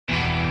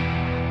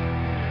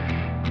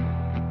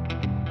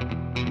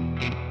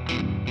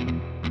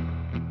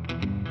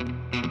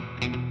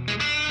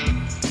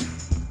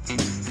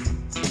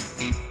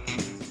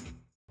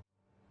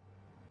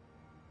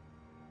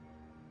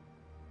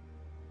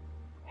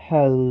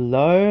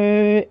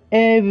Hello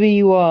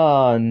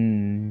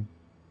everyone,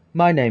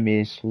 my name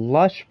is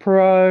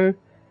LushPro.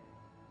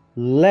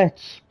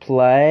 Let's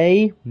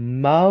play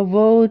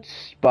Marvel's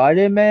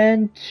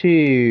Spider-Man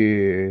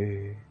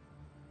 2.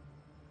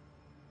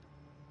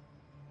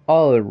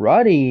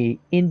 Alrighty,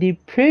 in the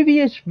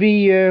previous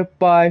video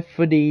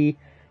for the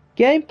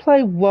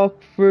gameplay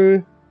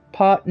walkthrough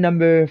part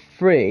number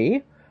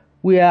 3,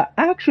 we are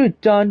actually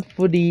done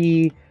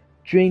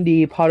during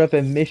the part of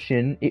a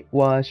mission.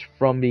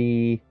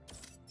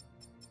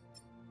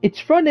 It's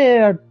from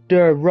the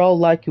role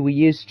like we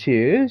used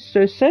to.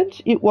 So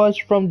since it was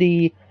from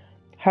the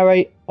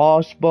Harry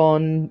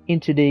Osborn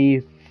into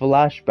the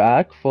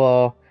flashback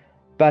for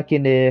back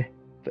in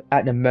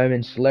at the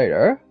moments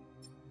later.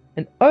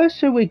 And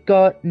also we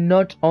got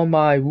not on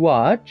my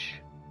watch,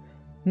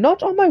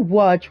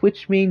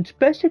 which means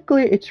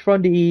basically it's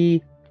from the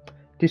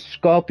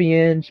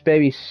Scorpion's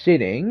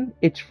babysitting.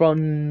 It's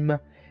from,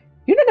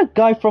 you know, the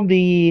guy from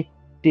the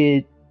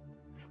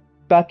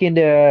back in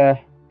the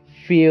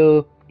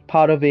field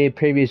part of a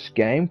previous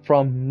game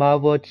from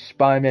Marvel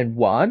Spider-Man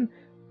 1.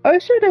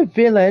 Also the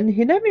villain,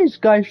 his name is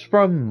guys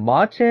from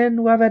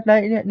Martin, whatever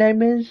that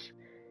name is.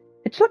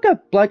 It's like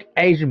a black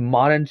Asian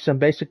Martin, so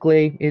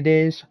basically it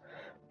is.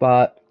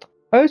 But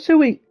also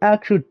we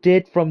actually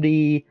did from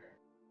there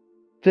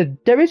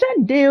is a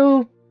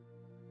new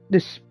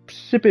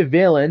super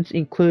villains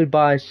included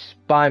by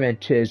Spider-Man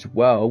 2 as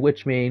well,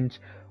 which means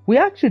we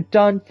actually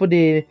done for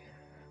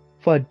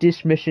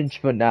this missions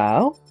for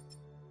now.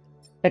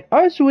 And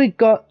also we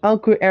got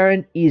Uncle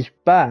Aaron is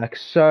back,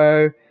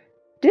 so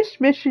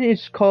this mission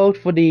is called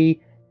for the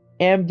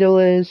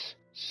Amends.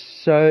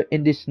 So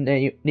in this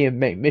new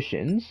main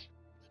missions,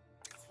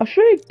 I'll show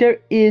you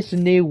there is a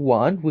new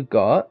one we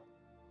got.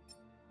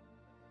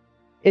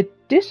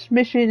 This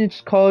mission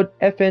is called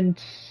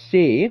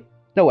FNSM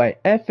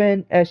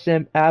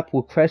app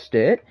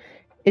requested.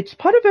 It's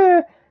part of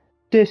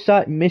the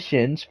side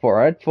missions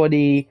for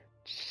the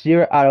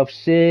 0 out of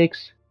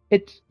 6.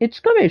 It's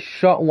gonna be a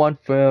short one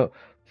for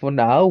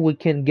now. We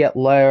can get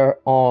later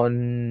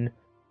on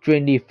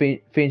during the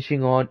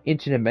finishing on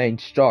into the main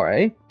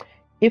story.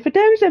 If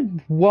there is a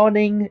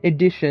warning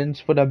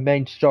editions for the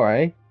main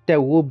story, there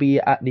will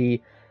be at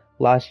the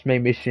last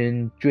main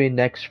mission during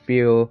next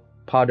few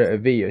part of a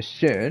video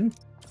soon.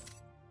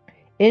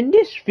 In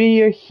this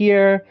video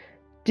here,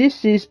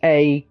 this is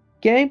a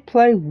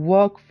gameplay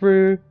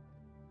walkthrough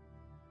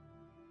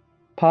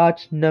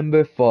part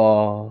number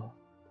 4.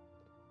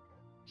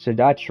 So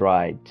that's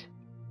right,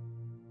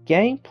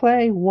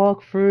 gameplay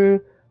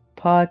walkthrough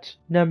part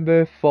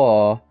number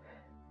 4.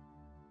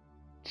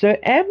 So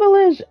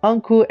Emily's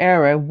Uncle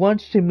Aaron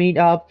wants to meet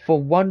up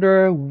for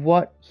wonder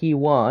what he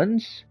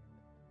wants.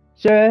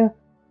 So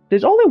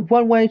there's only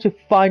one way to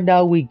find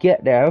out we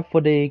get there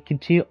for the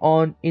continue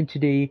on into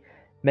the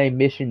main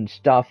mission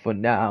stuff for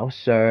now.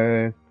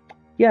 So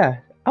yeah,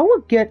 I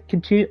will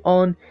continue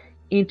on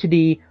into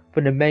the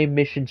main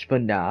missions for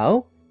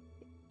now.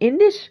 In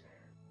this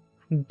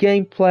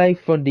gameplay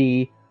from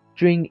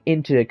during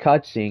into the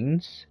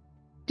cutscenes,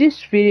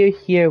 this video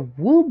here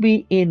will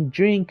be in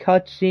during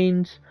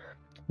cutscenes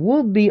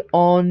will be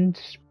on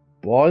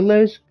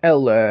spoilers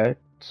alert.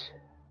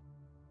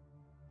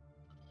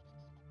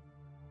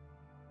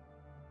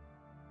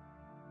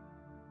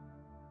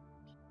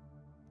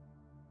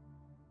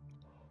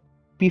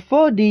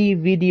 Before the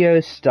video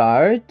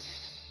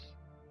starts,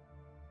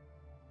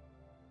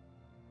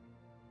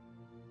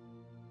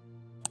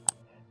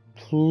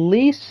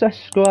 please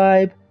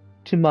subscribe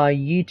to my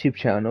YouTube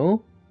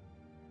channel,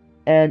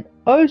 and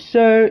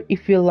also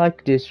if you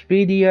like this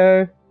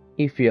video,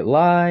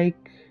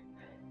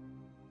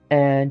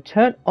 and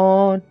turn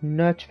on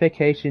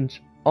notifications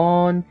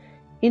on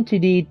into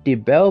the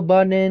bell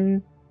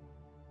button,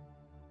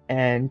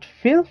 and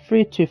feel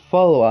free to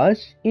follow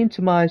us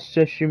into my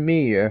social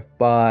media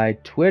by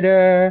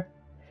Twitter,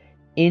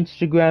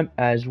 Instagram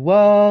as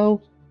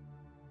well,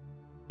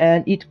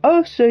 and you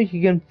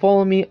can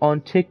follow me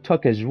on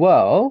TikTok as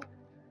well.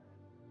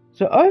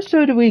 So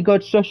also we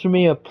got social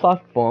media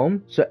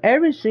platform, so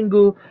every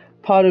single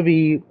part of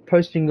the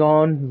posting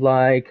on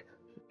like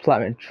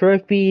platinum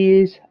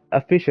trophies,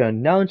 official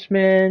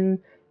announcement,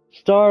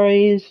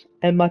 stories,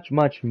 and much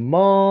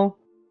more.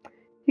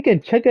 You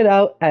can check it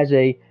out as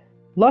a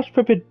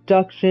LushPro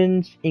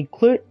Productions.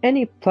 Include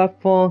any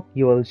platform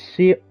you will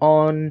see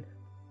on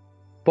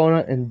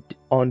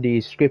the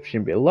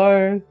description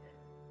below,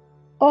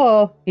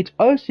 or it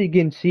also you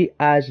can see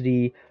as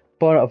the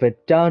bottom of a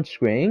down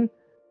screen.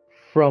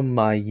 From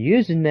my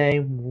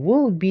username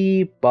will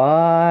be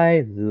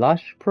by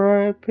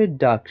LushPro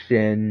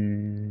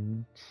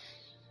Productions.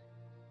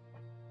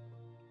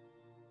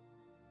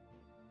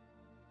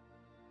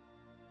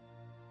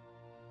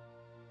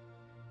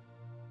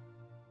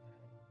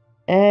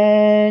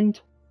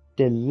 And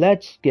then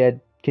let's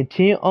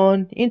continue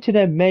on into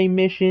the main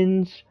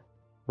missions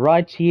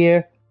right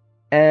here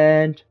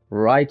and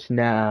right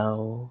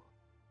now.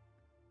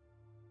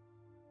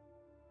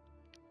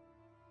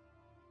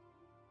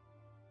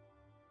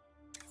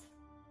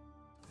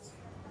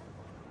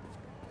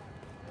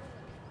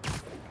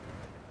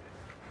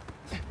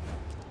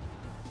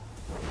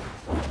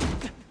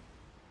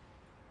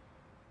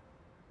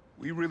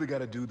 We really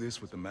gotta do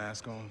this with the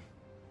mask on?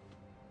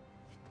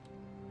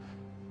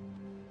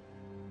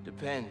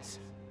 Depends.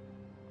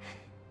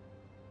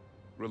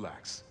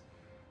 Relax.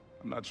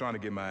 I'm not trying to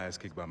get my ass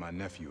kicked by my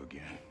nephew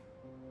again.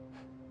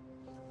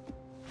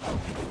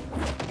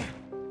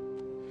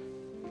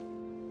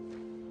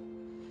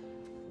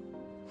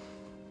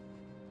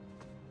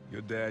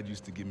 Your dad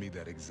used to give me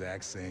that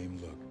exact same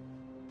look.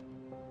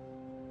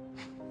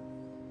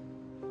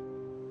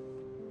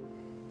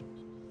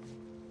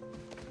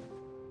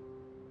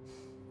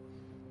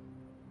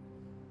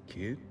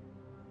 Kid?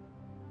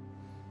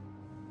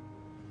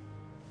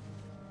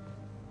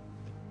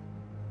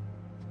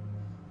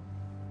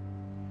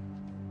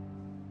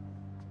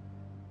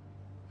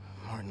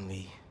 Martin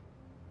Lee.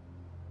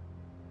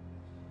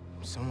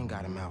 Someone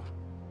got him out.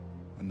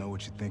 I know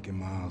what you're thinking,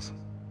 Miles.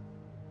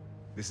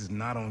 This is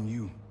not on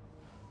you.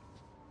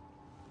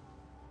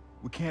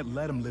 We can't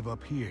let him live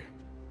up here.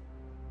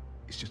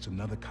 It's just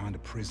another kind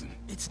of prison.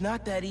 It's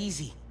not that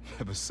easy.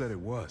 Never said it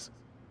was.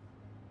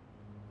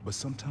 But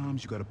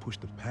sometimes you gotta push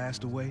the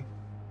past away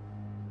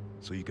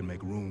so you can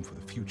make room for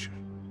the future.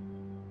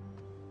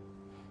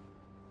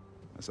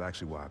 That's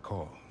actually why I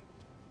called.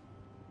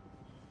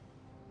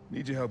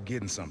 Need your help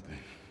getting something.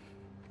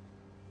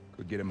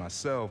 Could get it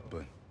myself,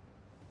 but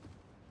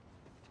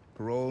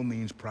parole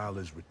means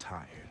Prowler's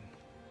retired.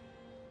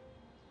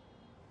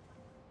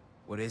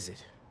 What is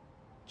it?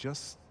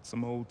 Just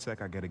some old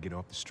tech I gotta get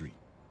off the street.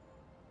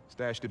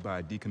 Stashed it by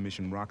a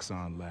decommissioned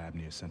Roxxon lab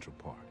near Central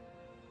Park.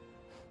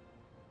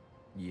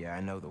 Yeah,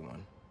 I know the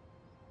one.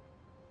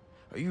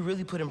 Are you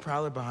really putting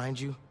Prowler behind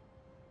you?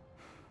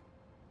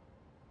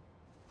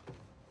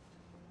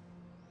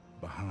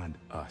 Behind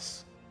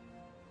us.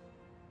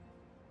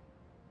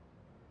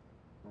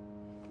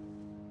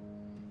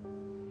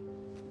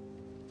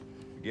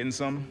 You getting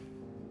something?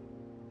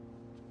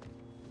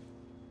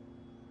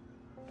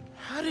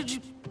 How did you...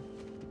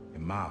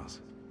 And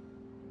Miles,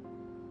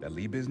 that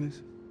Lee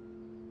business?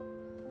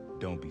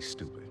 Don't be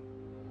stupid.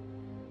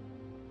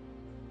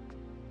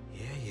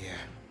 Yeah.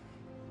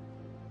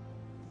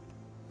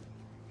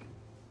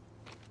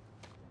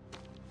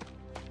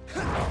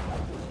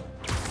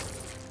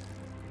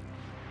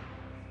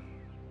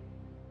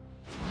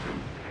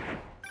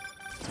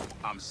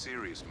 I'm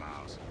serious,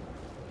 Miles.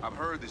 I've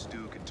heard this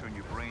dude can turn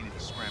your brain into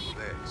scrambled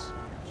eggs.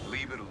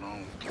 Leave it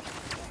alone.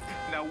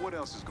 Now, what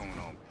else is going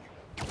on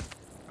with you?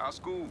 How's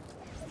school?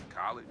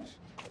 College?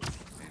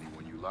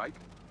 Anyone you like?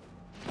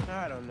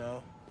 I don't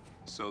know.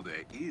 So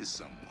there is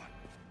someone.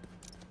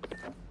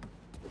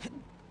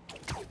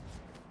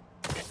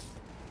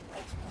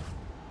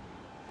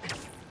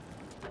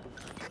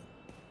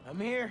 I'm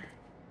here.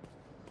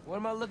 What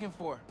am I looking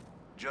for?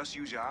 Just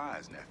use your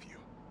eyes, nephew.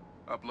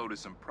 Uploaded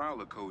some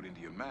Prowler code into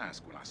your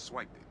mask when I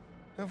swiped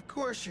it. Of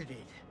course you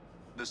did.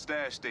 The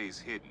stash stays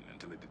hidden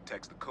until it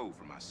detects the code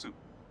from my suit.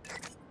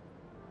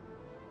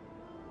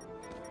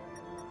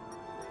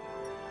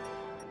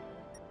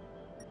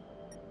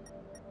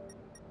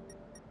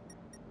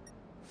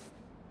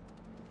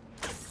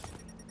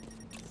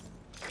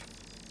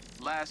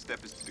 Last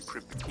step is to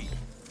decrypt the key.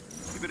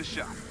 Give it a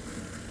shot.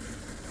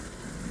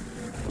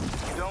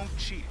 Don't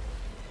cheat.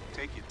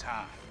 Take your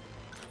time.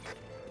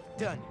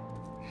 Done.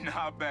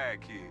 Not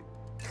bad, kid.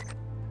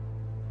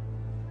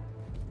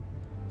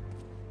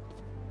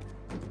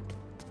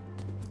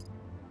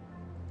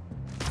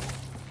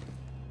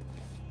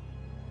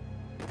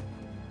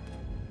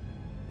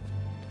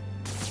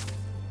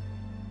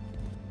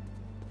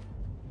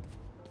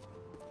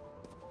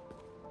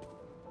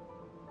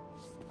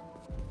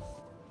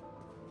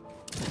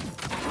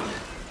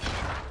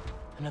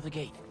 Another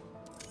gate.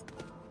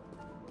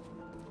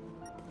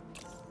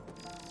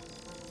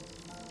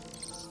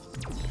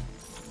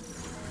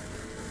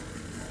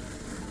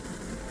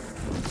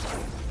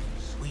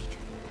 Sweet.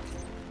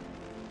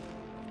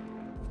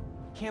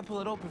 Can't pull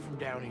it open from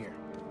down here.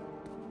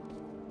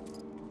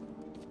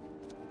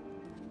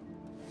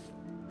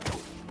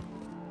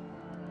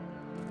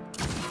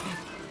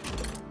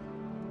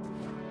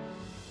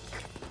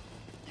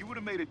 You would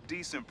have made a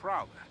decent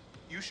Prowler.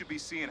 You should be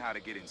seeing how to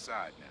get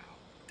inside now.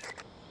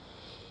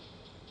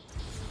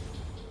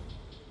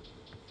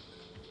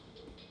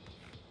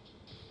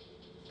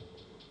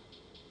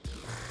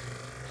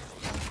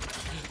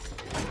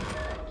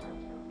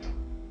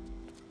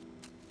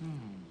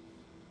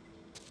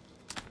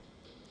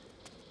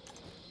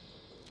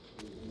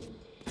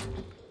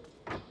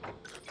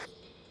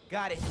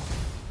 Got it.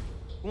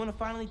 You wanna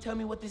finally tell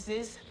me what this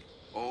is?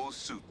 Old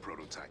suit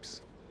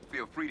prototypes.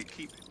 Feel free to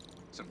keep it.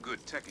 Some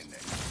good tech in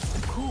there.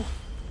 Cool.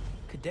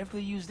 Could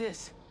definitely use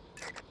this.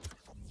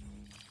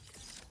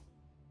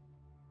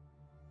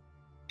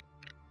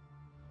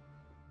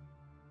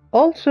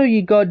 Also,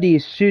 you got the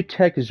suit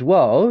tech as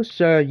well,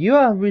 so you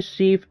have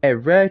received a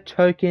rare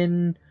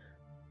token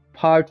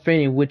part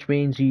training, which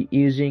means you're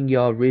using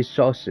your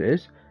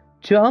resources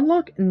to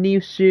unlock new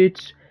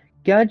suits,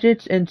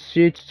 gadgets, and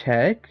suit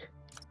tech.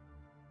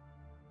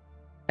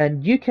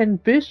 And you can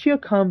boost your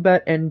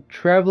combat and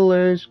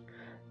traveler's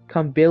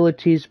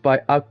abilities by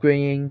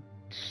upgrading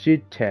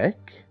suit tech.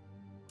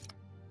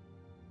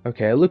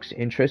 Okay, it looks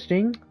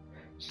interesting.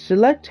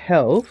 Select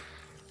health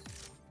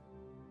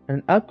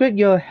and upgrade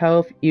your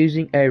health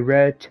using a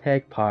rare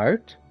tech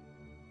part.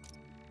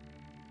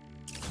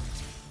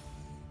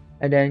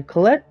 And then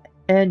collect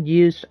and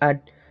use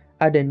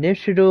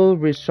additional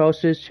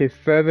resources to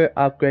further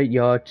upgrade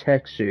your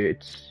tech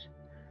suits.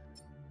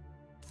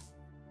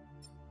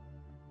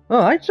 Oh,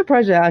 I'm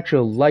surprised I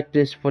actually like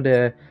this for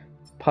the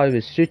part of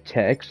the suit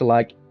tech. So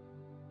like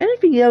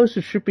anything else,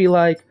 it should be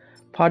like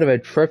part of a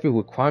trophy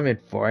requirement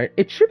for it.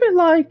 It should be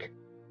like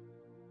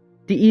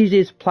the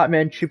easiest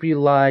platinum should be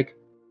like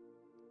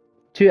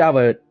 2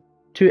 out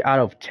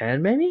of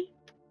 10 maybe?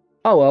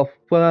 Oh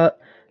well,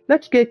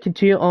 let's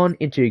continue on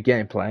into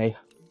gameplay.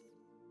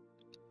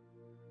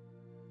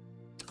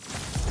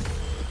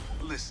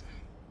 Listen,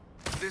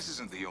 this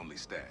isn't the only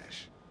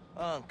stash.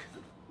 Unc.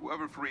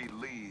 Whoever freed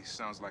Lee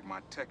sounds like my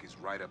tech is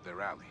right up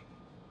their alley.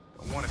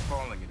 Don't want it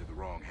falling into the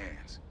wrong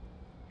hands.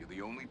 You're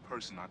the only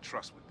person I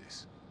trust with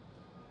this.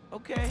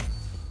 Okay,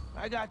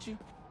 I got you.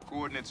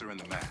 Coordinates are in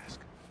the mask.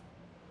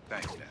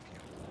 Thanks, nephew.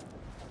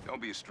 Don't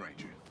be a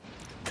stranger.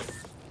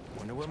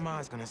 Wonder what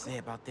Ma's gonna say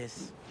about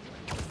this.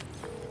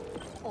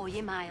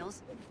 Oye,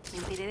 Miles, me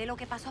enteré de lo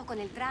que pasó con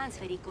el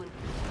transfer y con...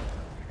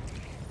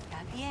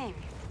 ¿Estás bien?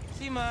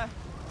 Sí, Ma,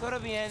 todo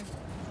bien.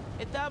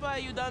 Estaba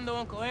ayudando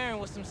a Uncle Aaron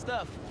with some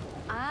stuff.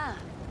 Ah,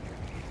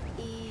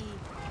 ¿y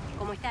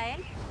cómo está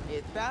él?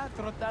 Está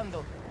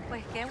trotando.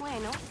 Pues qué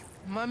bueno.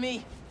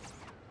 Mami,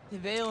 te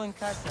veo en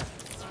casa.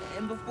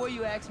 And before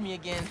you ask me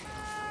again,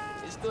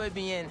 estoy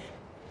bien.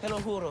 Te lo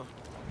juro.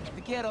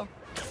 Te quiero.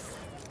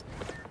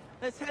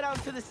 Let's head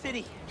out to the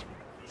city.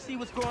 See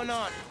what's going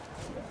on.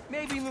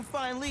 Maybe even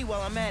find Lee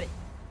while I'm at it.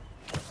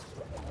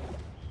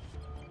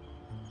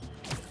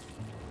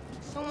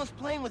 Someone's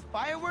playing with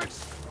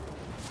fireworks?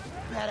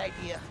 Bad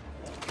idea.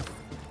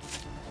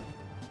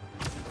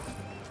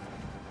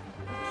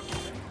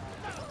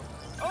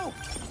 Oh,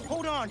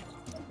 hold on.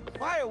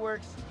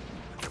 Fireworks?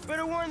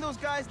 Better warn those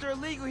guys they're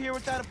illegal here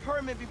without a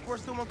permit before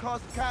someone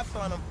calls the cops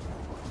on them.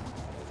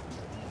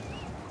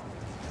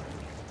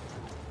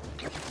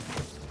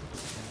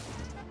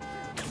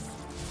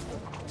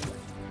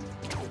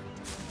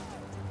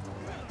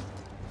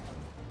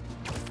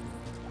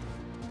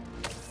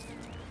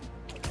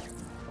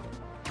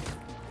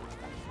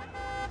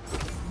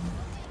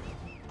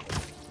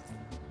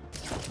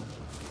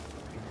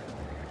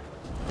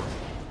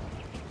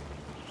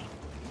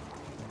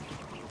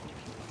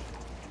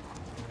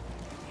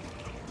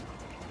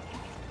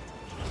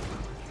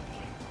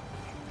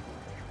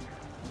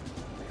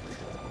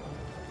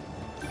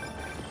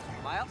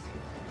 Miles,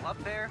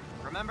 up there,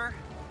 remember?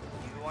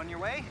 You on your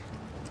way?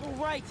 Oh,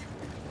 right.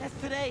 That's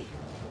today.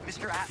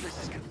 Mr.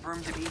 Atlas is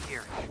confirmed to be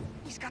here.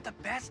 He's got the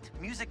best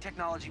music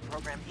technology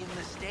program in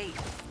the state.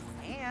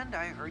 And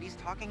I heard he's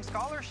talking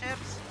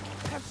scholarships.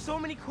 I have so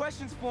many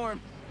questions for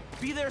him.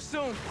 Be there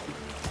soon.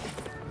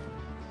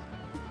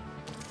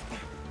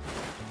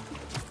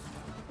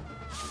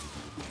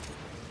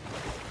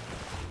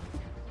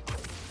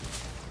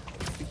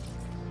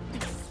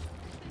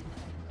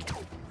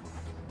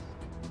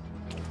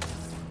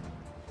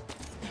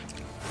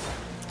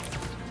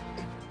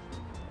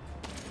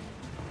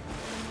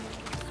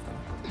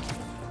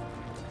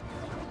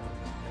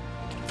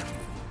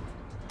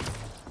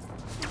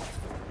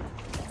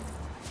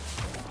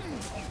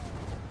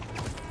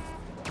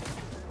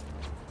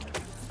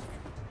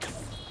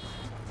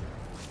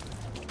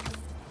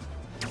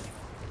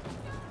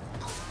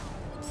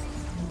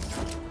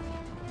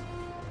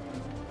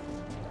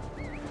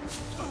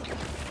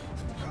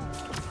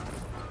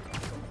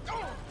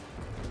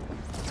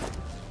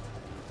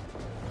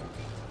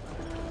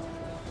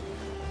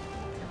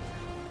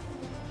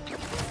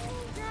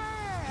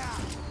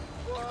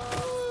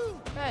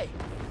 Hey,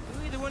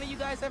 do either one of you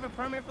guys have a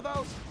permit for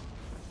those?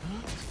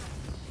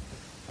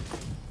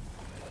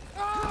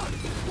 Ah!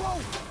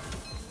 Whoa!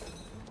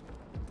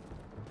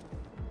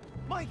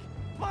 Mike!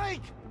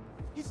 Mike!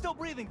 He's still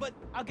breathing, but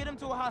I'll get him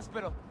to a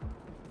hospital.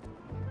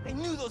 I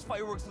knew those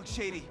fireworks looked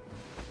shady.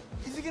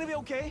 Is he gonna be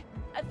okay?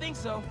 I think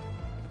so.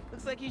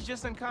 Looks like he's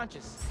just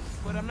unconscious,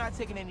 but I'm not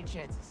taking any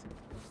chances.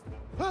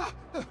 Ah!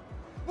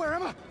 Where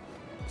am I?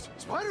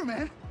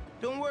 Spider-Man?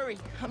 Don't worry,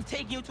 I'm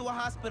taking you to a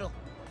hospital.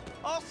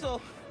 Also,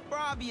 for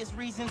obvious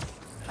reasons,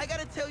 I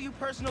gotta tell you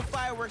personal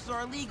fireworks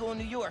are illegal in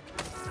New York.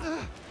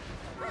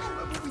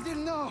 We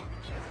didn't know.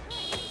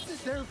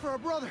 They're for our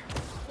brother,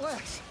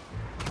 Lex.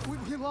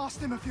 We lost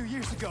him a few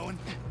years ago, and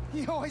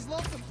he always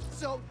loved them.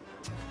 So,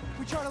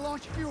 we try to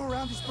launch a few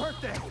around his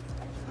birthday.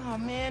 Oh,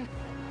 man.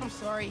 I'm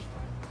sorry.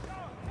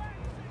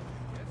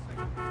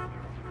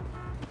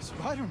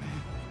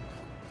 Spider-Man?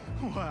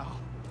 Wow.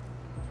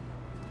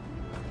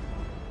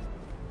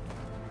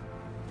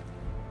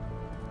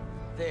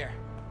 There.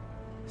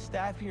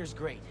 Staff here is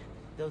great.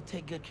 They'll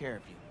take good care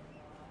of you.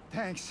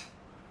 Thanks.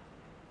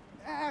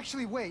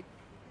 Actually, wait.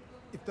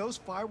 If those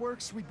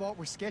fireworks we bought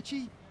were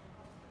sketchy,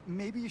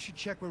 maybe you should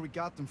check where we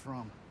got them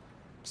from.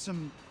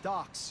 Some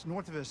docks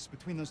north of us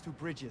between those two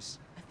bridges.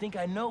 I think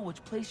I know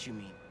which place you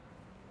mean.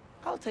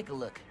 I'll take a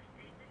look.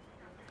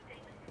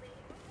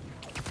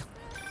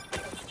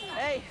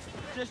 Hey,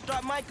 just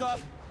dropped Mike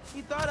off.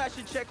 He thought I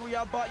should check where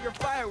y'all bought your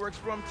fireworks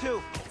from,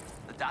 too.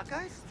 The dock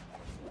guys?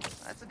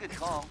 That's a good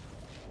call.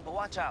 But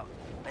watch out.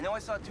 I know I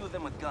saw 2 of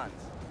them with guns.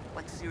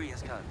 Like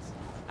serious guns.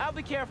 I'll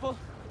be careful.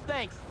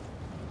 Thanks.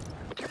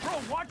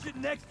 Bro, watch it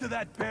next to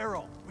that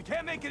barrel. We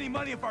can't make any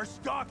money if our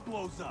stock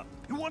blows up.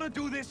 You wanna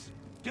do this?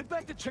 Get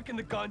back to checking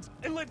the guns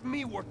and let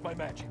me work my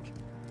magic.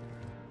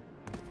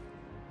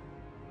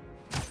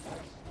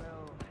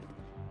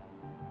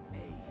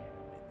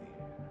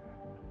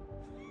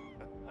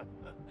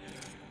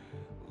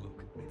 Look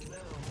at me now,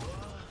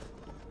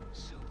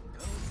 silver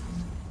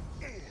guns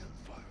and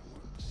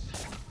fireworks.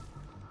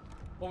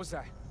 What was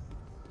that?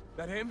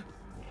 That him?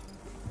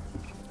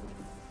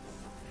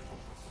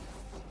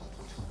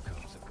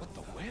 What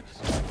the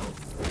whips?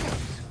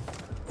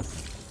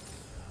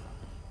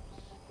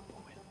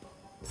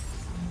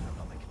 I'm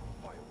not making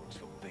fireworks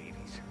for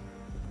babies.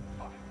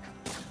 Fuck.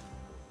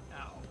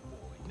 Oh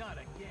boy, not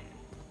again.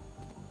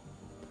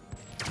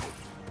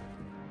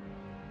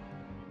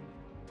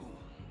 Boom.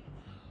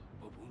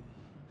 Boom. Boom.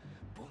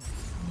 Boom. Boom.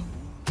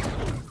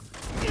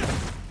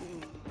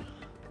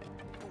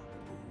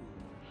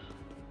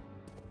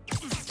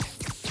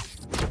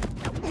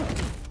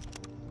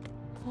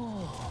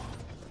 Oh,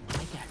 I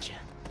gotcha.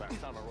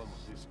 Last time I run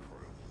with this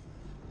crew.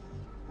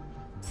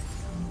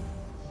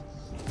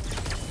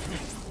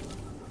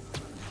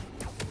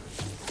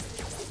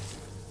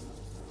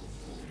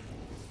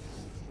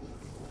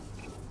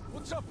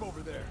 What's up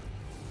over there?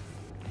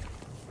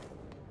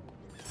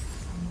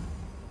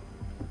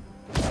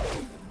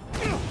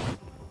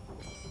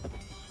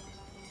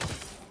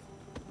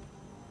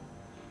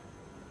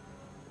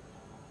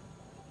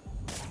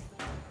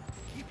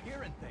 Keep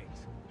hearing things.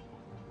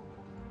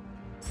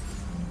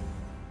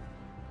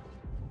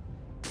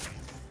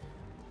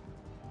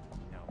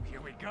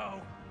 Here we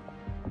go.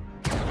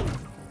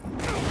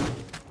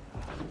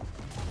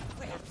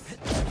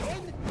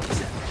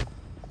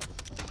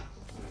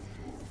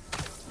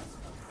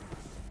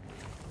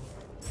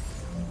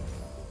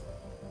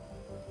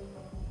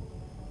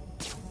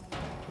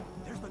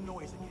 There's the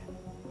noise again.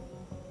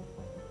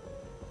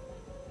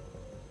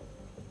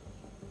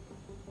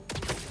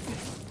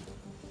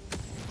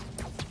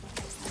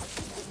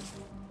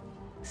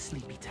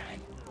 Sleepy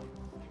time.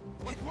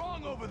 What's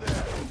wrong over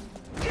there?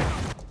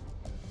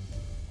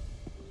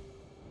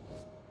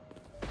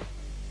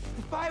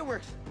 The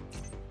fireworks!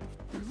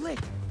 They're lit!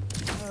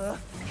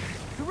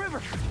 The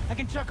river! I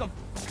can chuck them!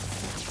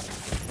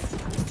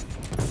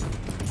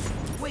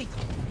 Wait!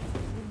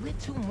 We lit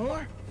 2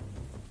 more?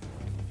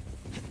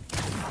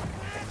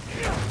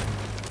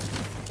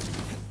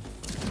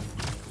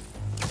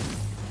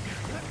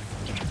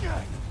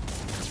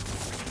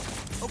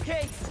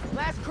 Okay,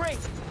 last crate!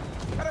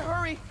 Gotta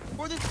hurry,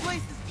 or this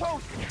place is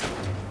toast!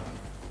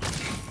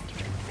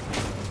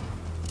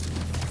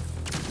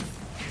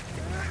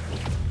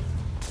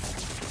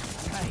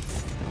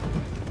 Nice.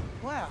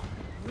 Wow,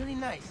 really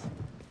nice.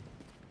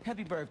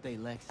 Happy birthday,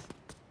 Lex.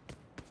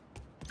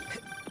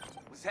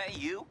 Was that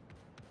you?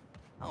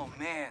 Oh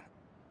man.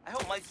 I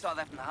hope Mike saw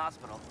that from the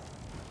hospital.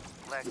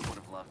 Lex would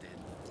have loved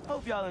it.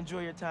 Hope y'all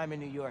enjoy your time in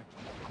New York.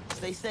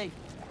 Stay safe.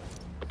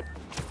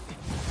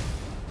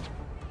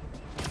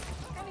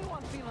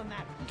 Anyone feeling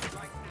that heat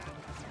right now?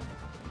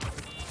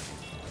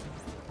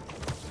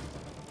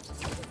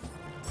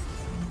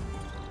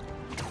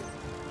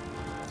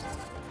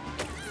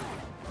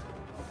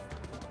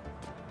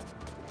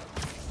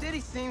 City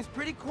seems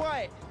pretty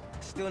quiet.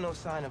 Still no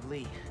sign of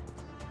Lee.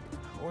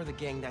 Or the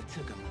gang that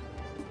took him.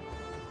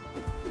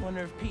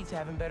 Wonder if Pete's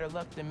having better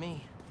luck than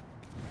me.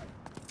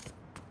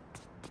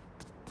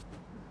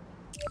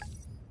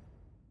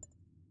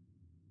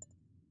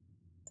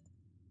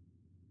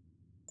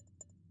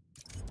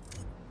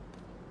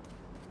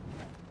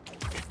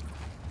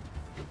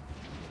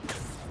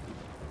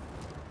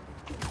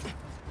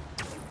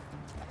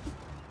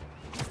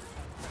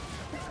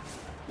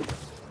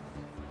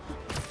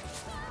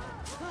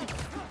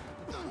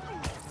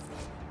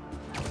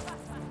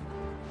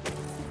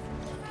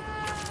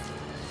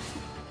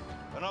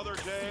 Another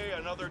day,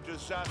 another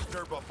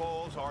disaster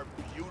befalls our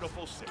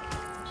beautiful city.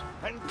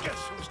 And guess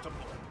who's to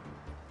blame?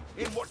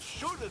 In what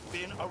should have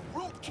been a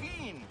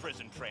routine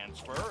prison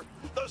transfer,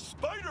 the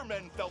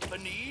Spider-Men felt the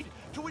need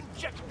to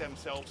inject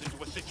themselves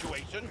into a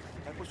situation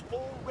that was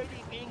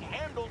already being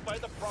handled by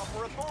the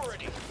proper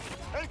authorities,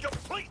 and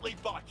completely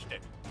botched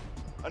it.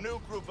 A new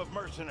group of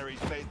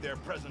mercenaries made their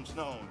presence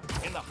known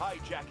in the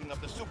hijacking of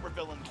the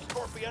supervillain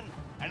Scorpion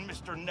and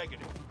Mr.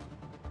 Negative.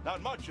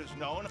 Not much is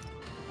known.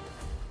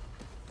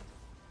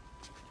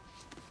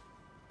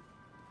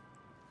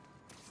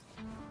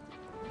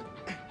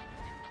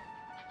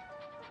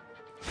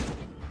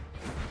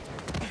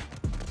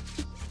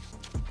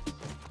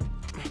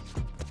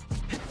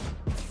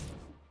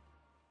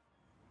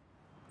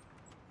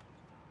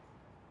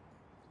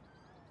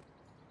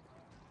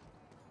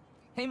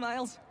 Hey,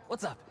 Miles.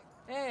 What's up?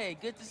 Hey,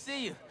 good to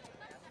see you.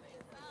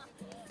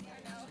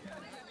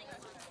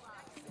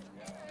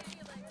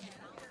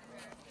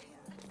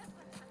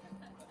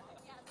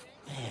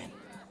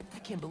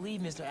 can't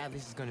believe Mr.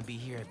 Atlas is gonna be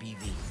here at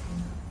BV.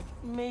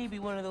 Maybe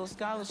one of those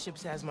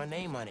scholarships has my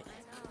name on it,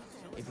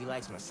 if he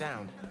likes my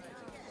sound.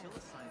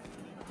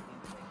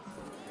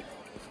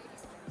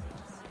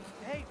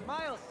 Hey,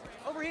 Miles,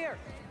 over here.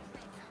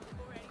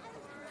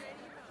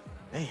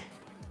 Hey.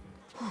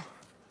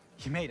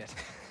 You made it.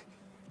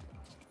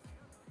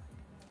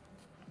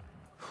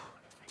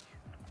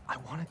 I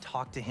want to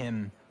talk to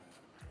him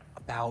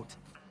about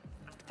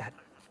that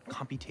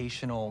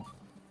computational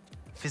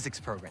physics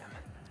program.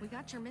 We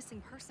got your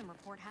missing person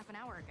report half an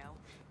hour ago.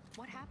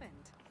 What happened?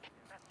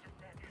 That's just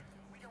it.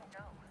 We don't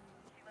know.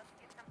 She left to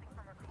get something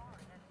from her car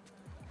and then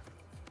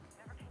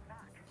never came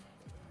back.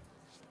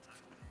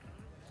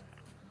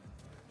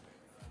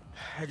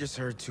 I just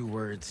heard 2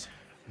 words.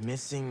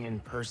 Missing in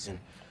person.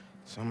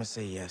 So I'm gonna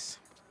say yes.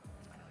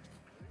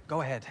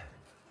 Go ahead.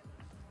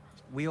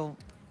 We'll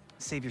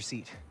save your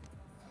seat.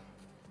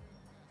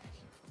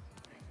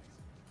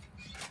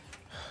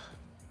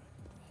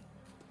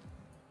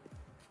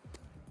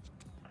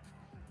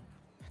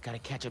 I gotta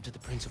catch up to the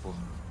principal.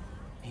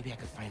 Maybe I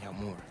could find out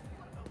more.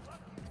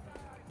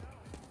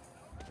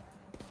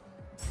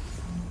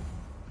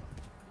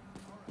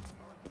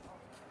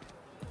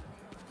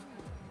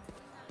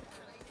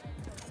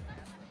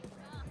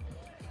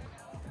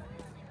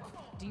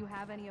 Do you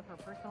have any of her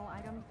personal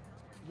items?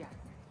 Yes.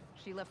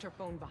 She left her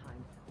phone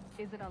behind.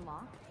 Is it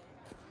unlocked?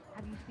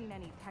 Have you seen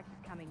any texts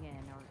coming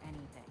in or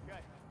anything?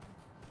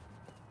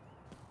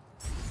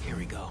 Here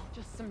we go.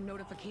 Just some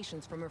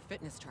notifications from her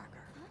fitness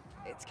tracker.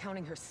 It's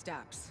counting her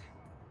steps,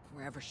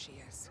 wherever she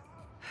is.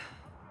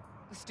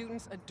 The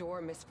students adore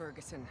Miss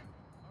Ferguson.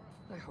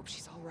 I hope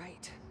she's all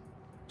right.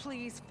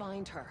 Please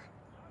find her.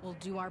 We'll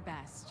do our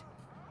best.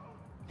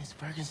 Miss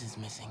Ferguson's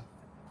missing.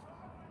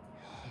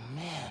 Oh,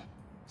 man.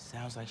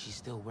 Sounds like she's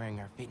still wearing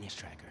her fitness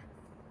tracker.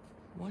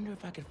 Wonder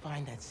if I could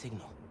find that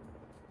signal.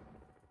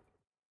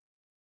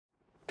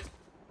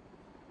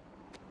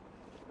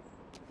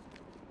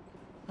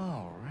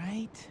 All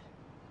right.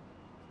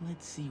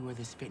 Let's see where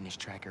this fitness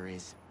tracker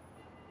is.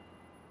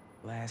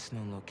 Last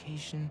known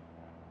location,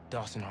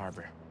 Dawson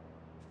Harbor.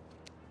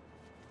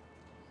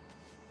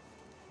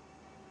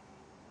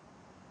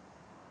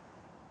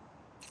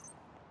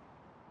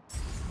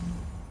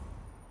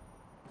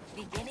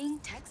 Beginning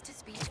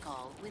text-to-speech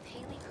call with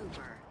Haley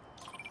Cooper.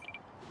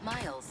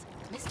 Miles,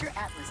 Mr.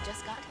 Atlas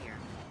just got here.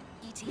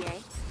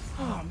 ETA?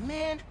 Oh,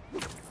 man.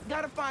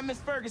 Gotta find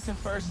Miss Ferguson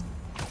first.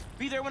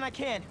 Be there when I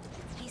can.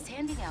 He's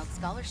handing out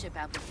scholarship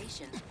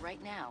applications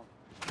right now.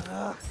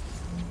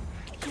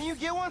 Can you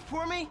get one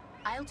for me?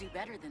 I'll do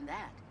better than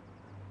that.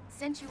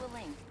 Sent you a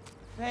link.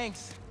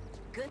 Thanks.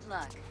 Good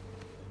luck.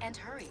 And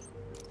hurry.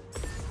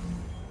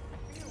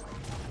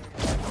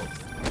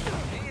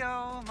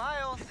 Heyo,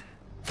 Miles.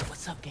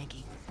 What's up,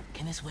 Genki?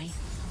 Can this wait?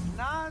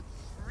 Not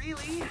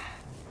really.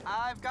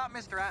 I've got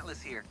Mr.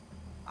 Atlas here.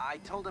 I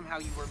told him how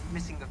you were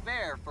missing the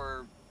fair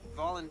for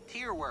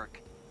volunteer work,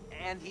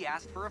 and he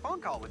asked for a phone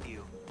call with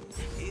you.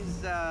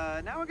 Is,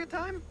 now a good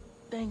time?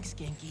 Thanks,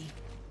 Genki.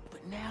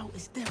 But now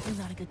is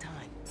definitely not a good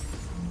time.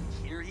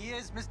 Here he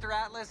is, Mr.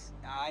 Atlas.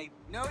 I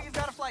know you've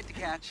got a flight to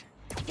catch.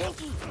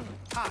 Genki!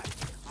 Hi,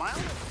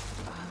 Miles?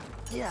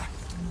 Yeah.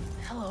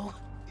 Hello.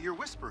 You're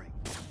whispering.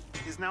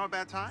 Is now a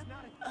bad time?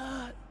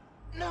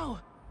 No.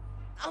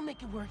 I'll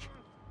make it work.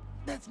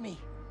 That's me.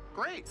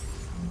 Great.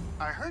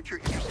 I heard you're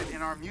interested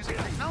in our music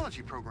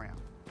technology program.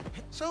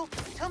 So,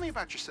 tell me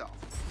about yourself.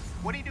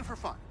 What do you do for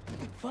fun?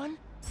 Fun?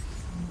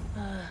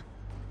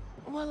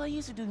 Well, I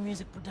used to do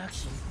music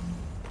production,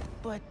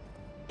 but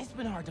it's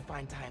been hard to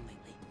find time lately.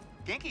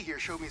 Genki here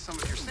showed me some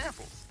of your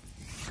samples.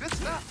 Good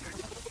stuff.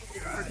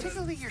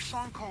 Particularly your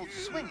song called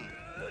Swinging.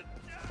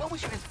 What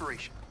was your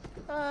inspiration?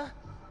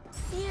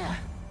 Yeah.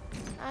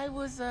 I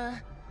was,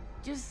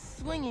 just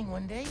swinging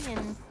one day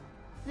and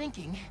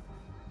thinking.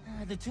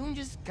 The tune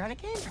just kind of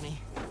came to me.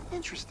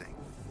 Interesting.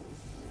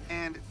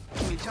 And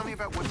can you tell me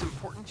about what's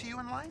important to you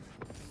in life?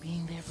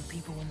 Being there for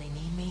people when they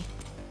need me.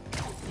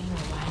 Being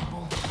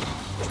reliable,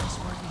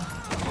 trustworthy,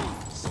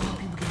 someone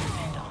people can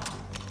depend on.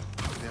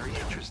 Very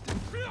interesting.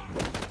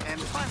 And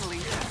finally,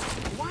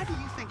 why do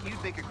you think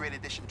you'd make a great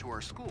addition to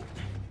our school?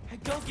 I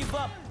don't give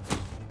up.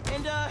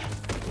 And,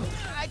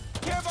 I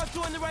care about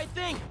doing the right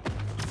thing.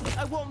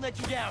 I won't let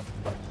you down.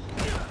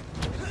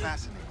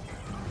 Fascinating.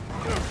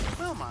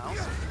 Well, Miles,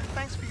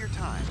 thanks for your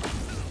time.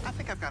 I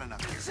think I've got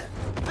enough here.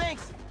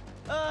 Thanks.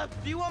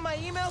 Do you want my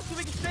email so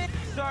we can stay?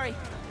 Sorry,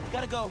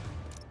 gotta go.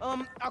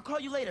 I'll call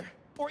you later.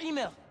 Or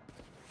email.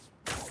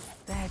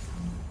 That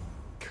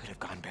could have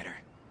gone better.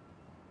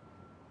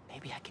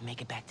 Maybe I can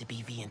make it back to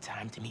BV in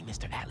time to meet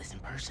Mr. Atlas in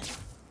person.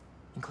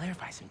 And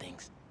clarify some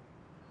things.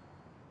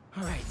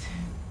 All right.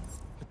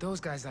 With those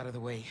guys out of the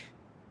way,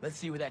 let's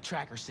see where that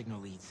tracker signal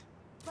leads.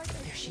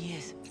 There she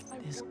is.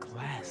 This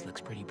glass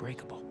looks pretty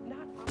breakable.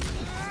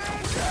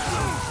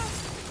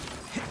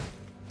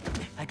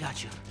 I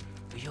got you.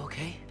 Are you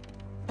okay?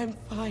 I'm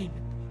fine.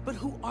 But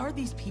who are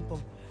these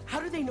people? How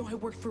do they know I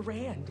work for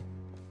Rand?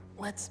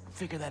 Let's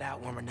figure that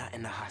out when we're not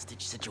in the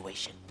hostage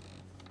situation.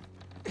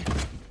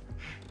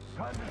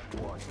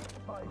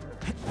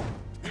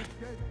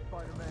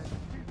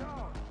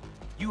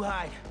 You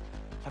hide.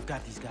 I've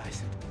got these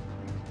guys.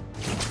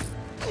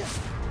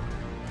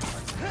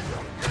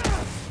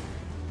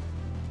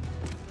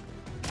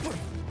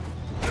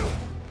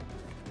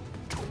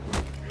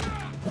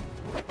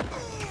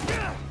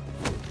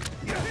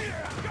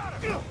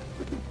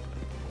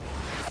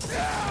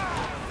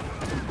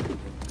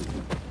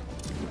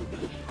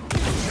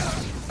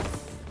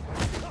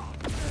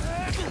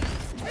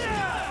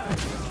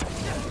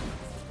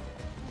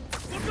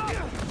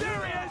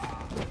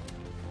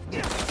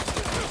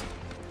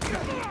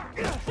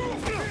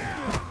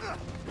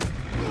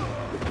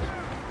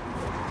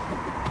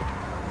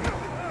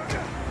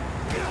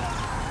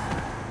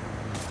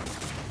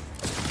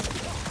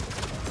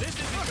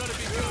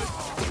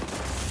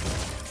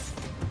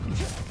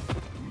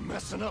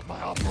 Messing up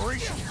my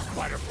operation,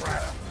 spider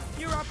brat.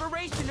 Your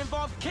operation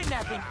involves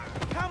kidnapping.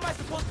 How am I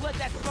supposed to let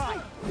that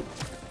slide?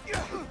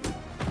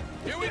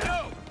 Here we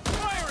go!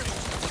 Firing!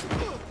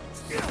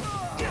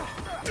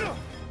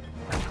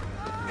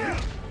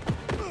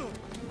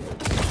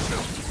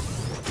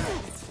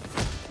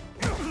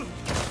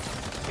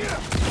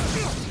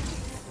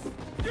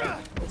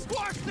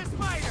 Squash the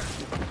spider!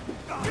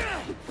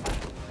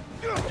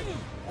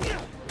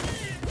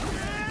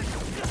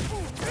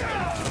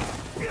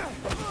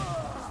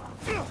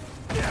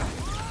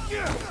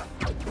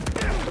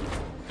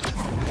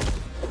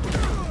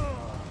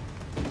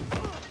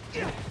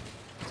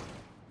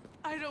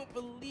 I don't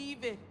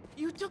believe it.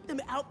 You took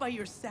them out by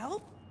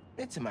yourself?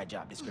 It's in my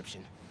job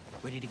description.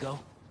 Ready to go?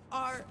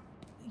 Are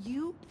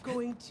you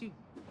going to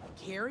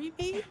carry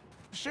me?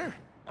 Sure.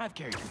 I've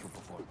carried people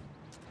before.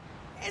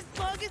 As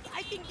long as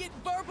I can get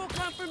verbal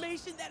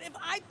confirmation that if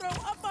I throw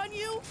up on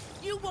you,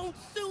 you won't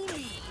sue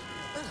me.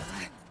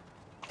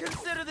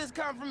 Consider this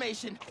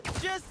confirmation.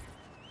 Just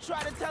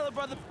try to tell a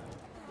brother.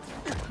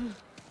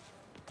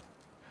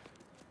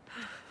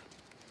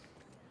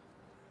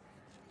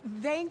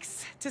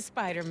 Thanks to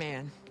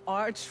Spider-Man,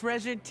 our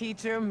treasured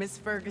teacher, Miss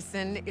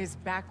Ferguson, is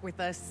back with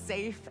us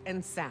safe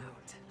and sound.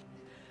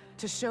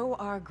 To show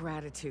our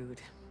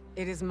gratitude,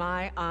 it is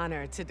my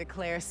honor to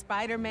declare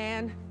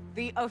Spider-Man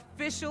the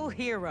official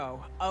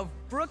hero of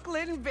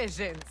Brooklyn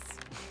Visions.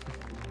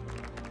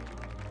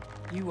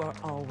 You are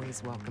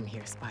always welcome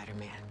here,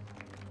 Spider-Man.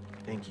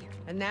 Thank you.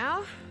 And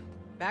now,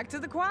 back to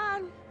the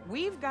quad.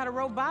 We've got a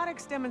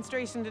robotics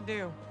demonstration to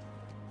do.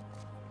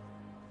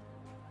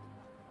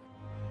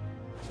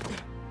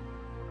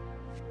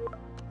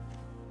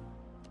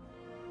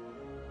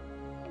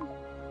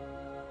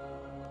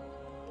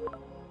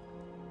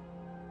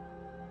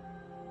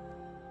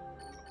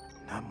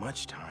 Not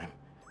much time.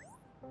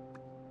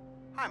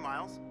 Hi,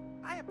 Miles.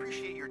 I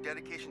appreciate your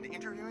dedication to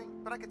interviewing,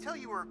 but I could tell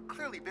you were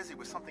clearly busy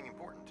with something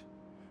important.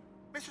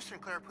 Mr.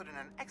 Sinclair put in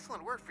an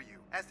excellent word for you,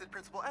 as did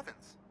Principal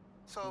Evans.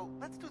 So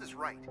let's do this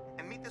right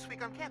and meet this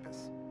week on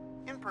campus,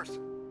 in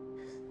person.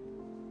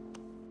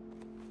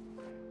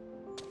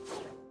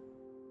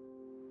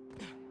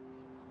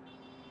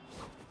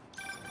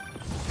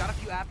 Got a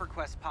few app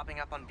requests popping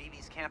up on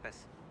BB's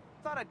campus.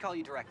 Thought I'd call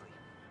you directly.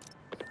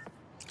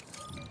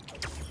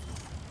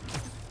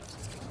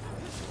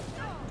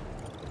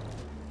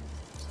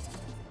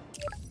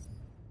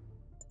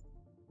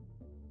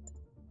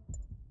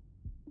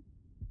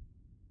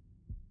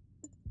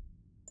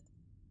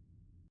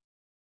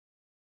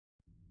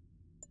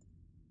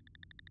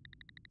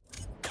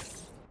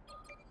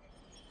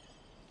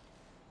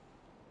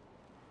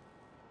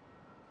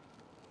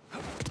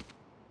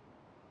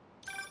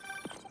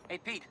 Hey,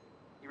 Pete,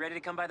 you ready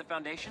to come by the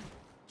Foundation?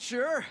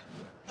 Sure.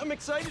 I'm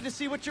excited to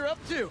see what you're up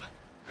to.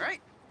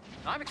 Great.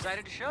 I'm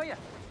excited to show you.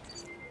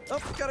 Oh,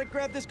 gotta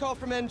grab this call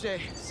from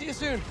MJ. See you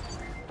soon.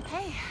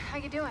 Hey, how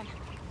you doing?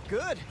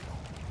 Good.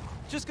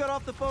 Just got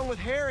off the phone with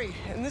Harry,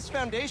 and this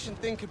Foundation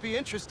thing could be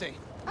interesting.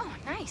 Oh,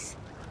 nice.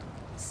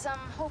 Some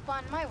hope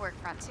on my work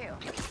front, too.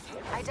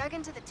 I dug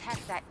into the tech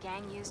that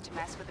gang used to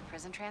mess with the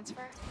prison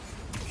transfer.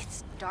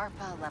 It's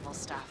DARPA-level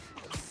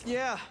stuff.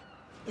 Yeah.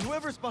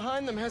 Whoever's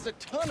behind them has a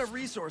ton of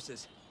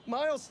resources.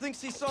 Miles thinks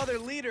he saw their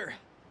leader.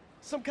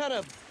 Some kind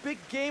of big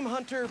game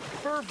hunter,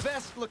 fur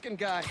vest-looking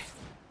guy.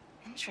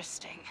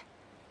 Interesting.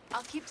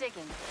 I'll keep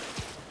digging.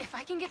 If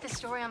I can get this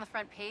story on the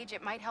front page,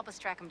 it might help us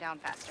track him down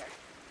faster.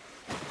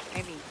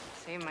 Maybe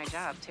save my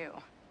job, too.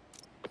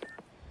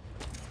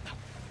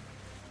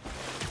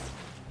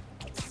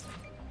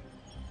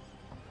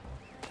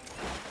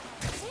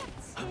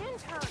 Can't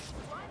stand her.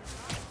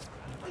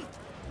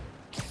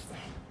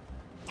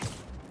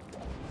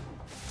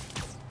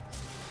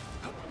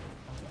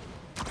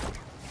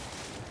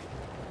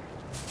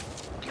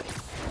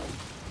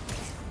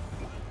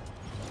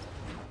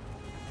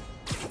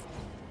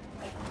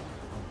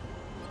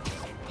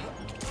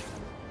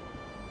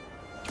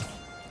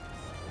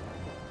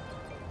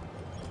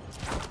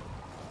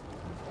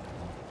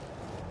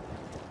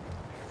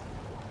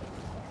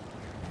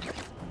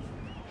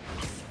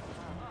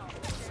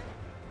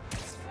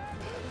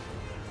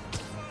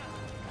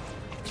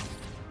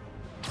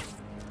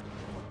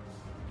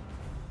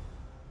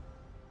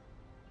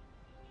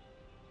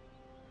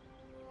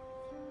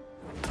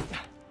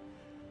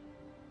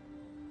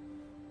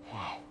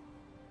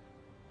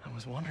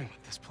 was wondering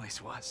what this place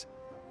was.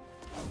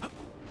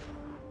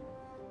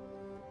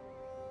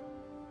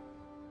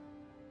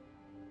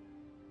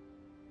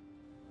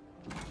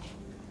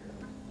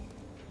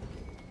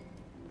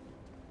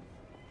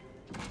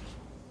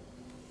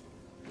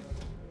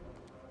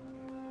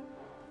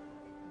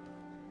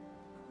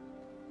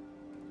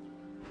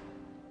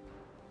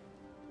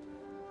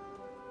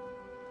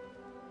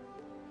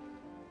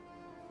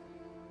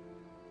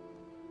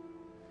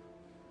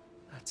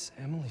 That's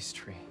Emily's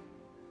tree.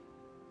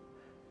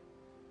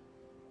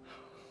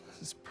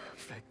 This is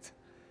perfect.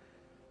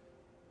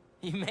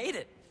 You made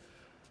it!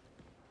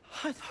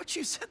 I thought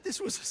you said this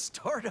was a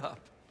startup.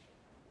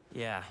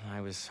 Yeah,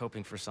 I was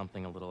hoping for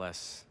something a little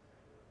less...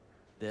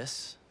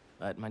 this,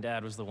 but my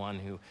dad was the one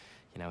who,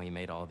 you know, he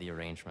made all the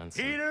arrangements.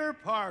 Peter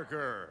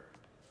Parker!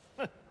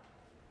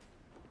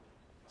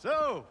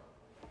 So,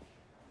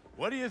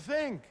 what do you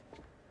think?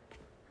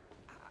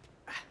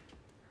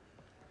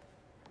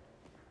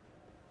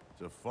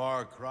 It's a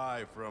far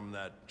cry from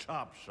that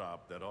chop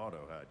shop that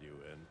Otto had you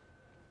in.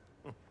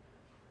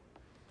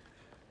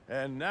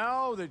 And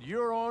now that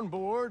you're on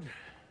board,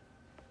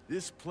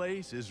 this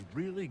place is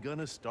really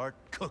gonna start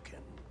cooking.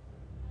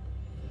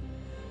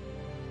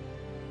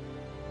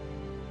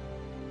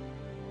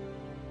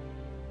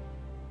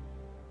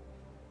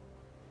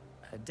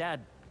 Dad,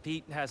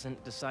 Pete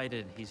hasn't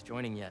decided he's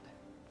joining yet.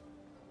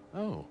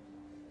 Oh.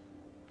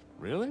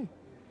 Really?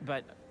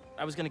 But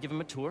I was gonna give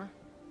him a tour.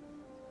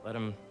 Let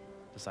him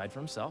decide for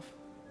himself.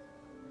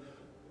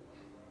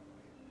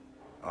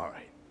 All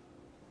right.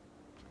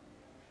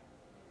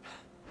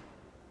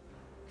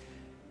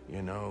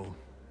 You know,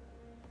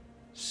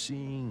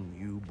 seeing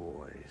you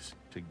boys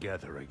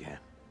together again.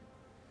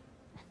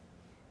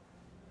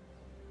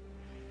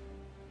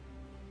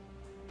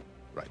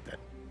 Right then.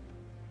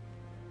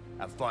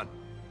 Have fun.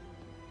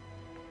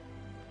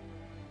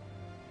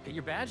 Get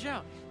your badge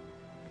out.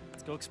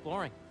 Let's go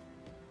exploring.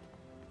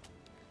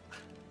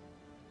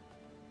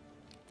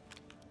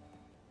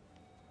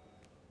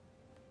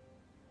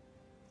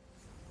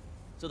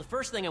 So the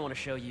first thing I want to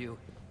show you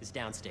is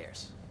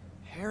downstairs.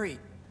 Harry,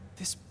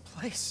 this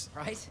place...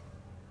 Right?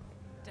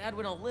 Dad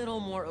went a little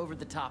more over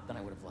the top than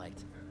I would have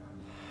liked.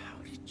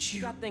 How did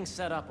you... Got things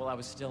set up while I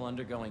was still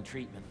undergoing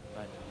treatment,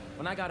 but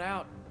when I got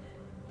out,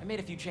 I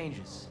made a few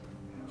changes.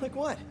 Like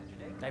what?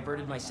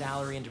 Diverted my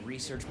salary into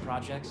research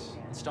projects,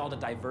 installed a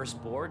diverse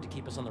board to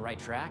keep us on the right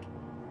track,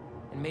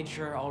 and made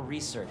sure all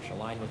research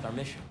aligned with our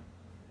mission,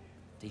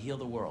 to heal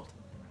the world.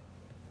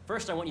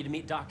 First, I want you to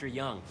meet Dr.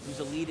 Young, who's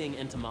a leading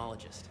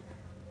entomologist.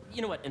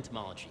 You know what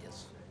entomology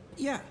is?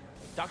 Yeah.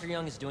 Dr.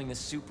 Young is doing this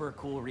super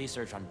cool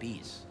research on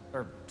bees,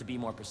 or to be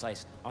more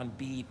precise, on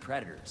bee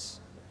predators.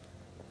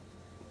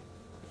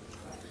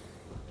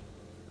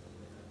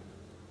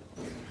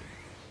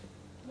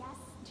 Yes,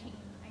 Jane.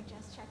 I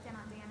just checked in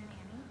on Dan and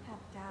Annie.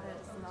 That data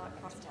is not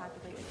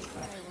cross-tabulated with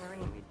what I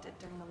learned we did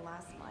during the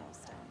last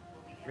milestone.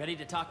 Ready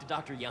to talk to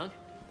Dr. Young?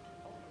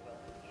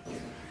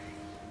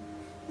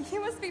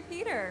 You must be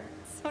Peter.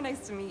 So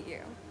nice to meet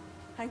you.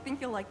 I think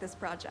you'll like this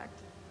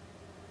project.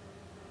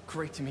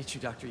 Great to meet you,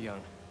 Dr.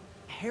 Young.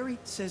 Harry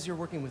says you're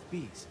working with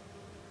bees.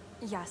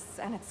 Yes,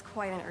 and it's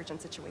quite an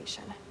urgent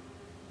situation.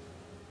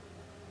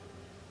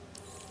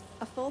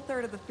 A full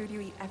third of the food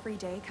you eat every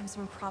day comes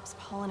from crops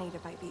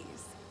pollinated by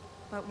bees.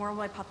 But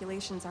worldwide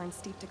populations are in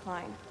steep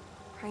decline,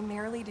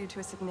 primarily due to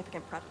a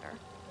significant predator,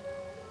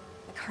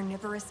 the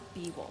carnivorous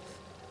bee wolf.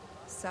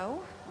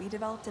 So, we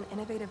developed an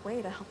innovative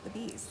way to help the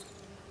bees.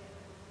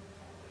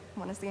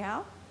 Want to see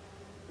how?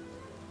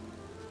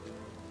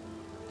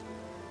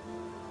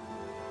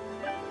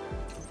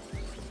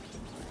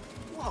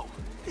 Whoa,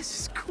 this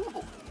is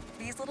cool.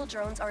 These little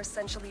drones are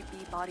essentially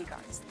bee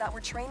bodyguards that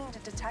were training to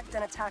detect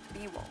and attack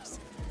bee wolves.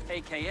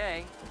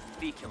 AKA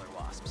bee killer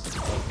wasps.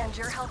 And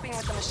you're helping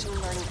with the machine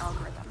learning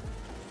algorithm.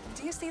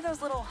 Do you see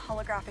those little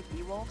holographic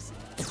bee wolves?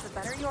 The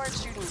better you are at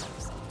shooting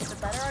those, the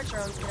better our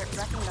drones get at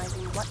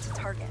recognizing what to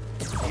target.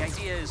 The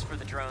idea is for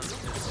the drones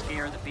to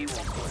scare the bee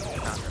wolf,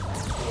 not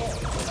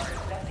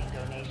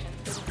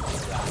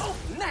Oh,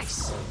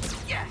 nice!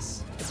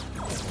 Yes!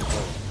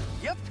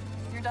 Yep.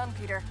 You're done,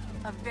 Peter.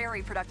 A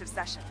very productive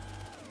session.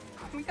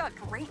 We got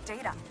great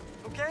data.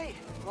 Okay,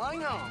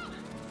 flying home.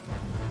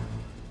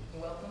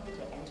 Welcome to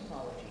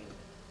entomology.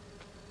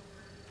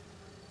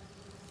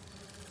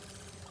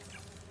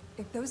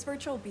 If those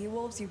virtual bee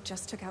wolves you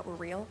just took out were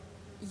real,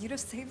 you'd have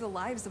saved the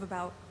lives of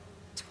about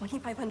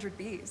 2,500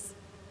 bees.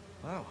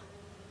 Wow.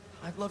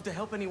 I'd love to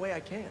help any way I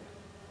can.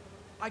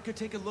 I could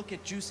take a look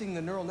at juicing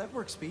the neural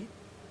network speed.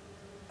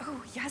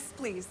 Oh, yes,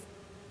 please.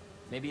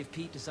 Maybe if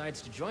Pete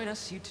decides to join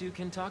us, you two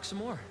can talk some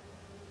more.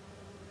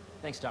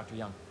 Thanks, Dr.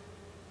 Young.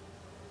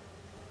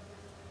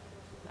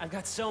 I've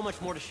got so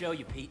much more to show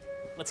you, Pete.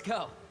 Let's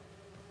go.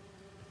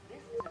 This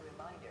is a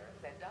reminder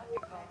that Dr.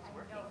 Combs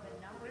working.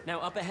 Now,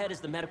 up ahead is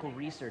the medical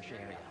research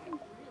area.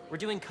 We're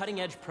doing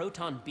cutting-edge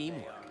proton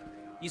beam work,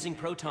 using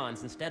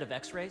protons instead of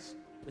X-rays,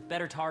 with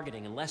better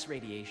targeting and less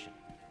radiation.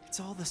 It's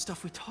all the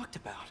stuff we talked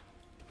about.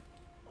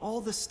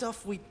 All the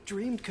stuff we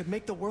dreamed could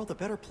make the world a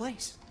better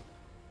place.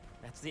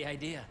 That's the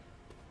idea.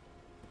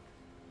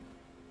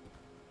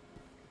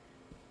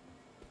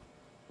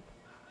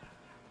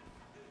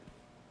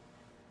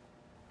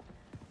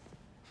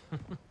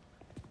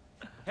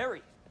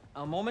 Harry!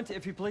 A moment,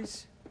 if you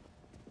please.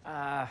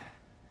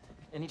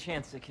 Any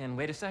chance it can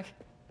wait a sec?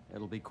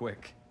 It'll be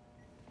quick.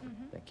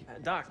 Thank you.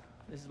 Doc,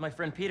 this is my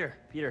friend Peter.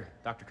 Peter,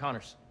 Dr.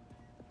 Connors.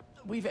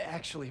 We've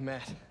actually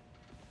met.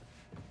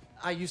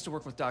 I used to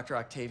work with Dr.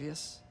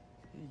 Octavius.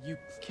 You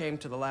came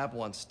to the lab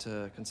once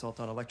to consult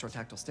on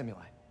electrotactile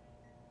stimuli.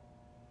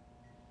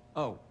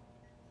 Oh.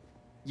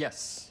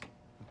 Yes.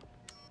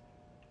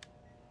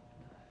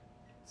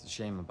 It's a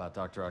shame about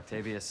Dr.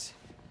 Octavius.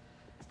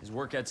 His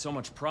work had so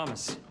much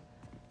promise.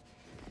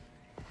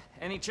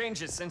 Any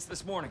changes since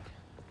this morning?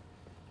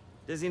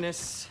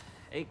 Dizziness,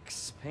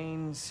 aches,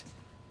 pains,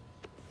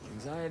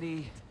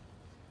 anxiety,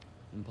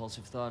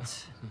 impulsive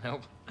thoughts?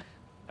 Nope.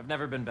 I've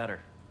never been better.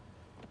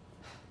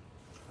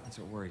 That's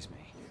what worries me.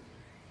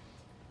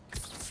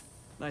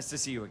 Nice to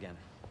see you again.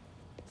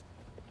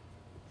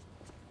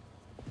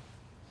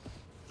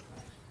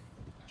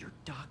 Your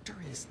doctor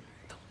is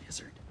the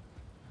lizard.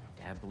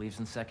 Dad believes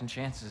in second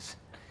chances.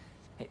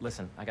 Hey,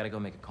 listen, I gotta go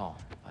make a call,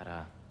 but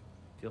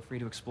feel free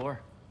to explore.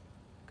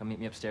 Come meet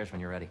me upstairs when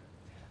you're ready.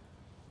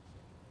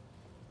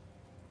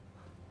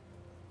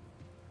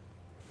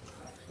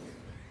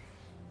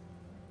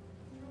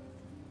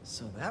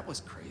 So that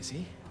was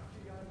crazy.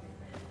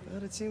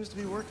 But it seems to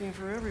be working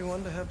for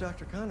everyone to have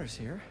Dr. Connors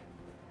here.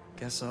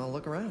 Guess I'll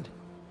look around.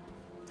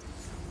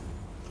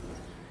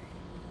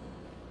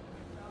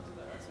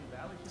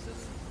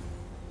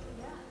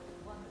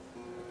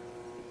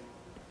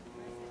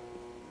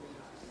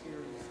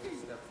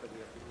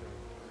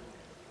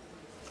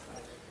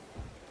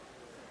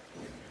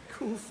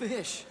 Cool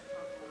fish.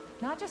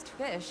 Not just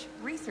fish,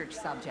 research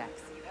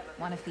subjects.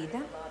 Want to feed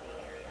them?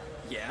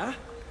 Yeah?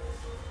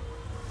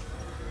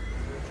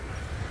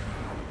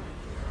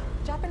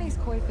 Japanese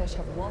koi fish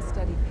have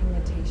well-studied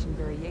pigmentation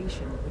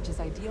variation, which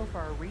is ideal for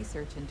our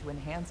research into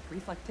enhanced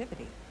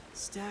reflectivity.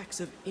 Stacks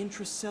of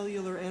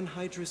intracellular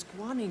anhydrous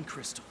guanine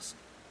crystals.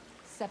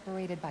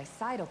 Separated by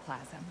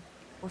cytoplasm,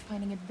 we're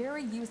finding it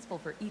very useful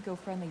for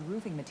eco-friendly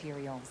roofing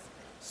materials.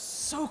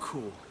 So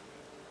cool.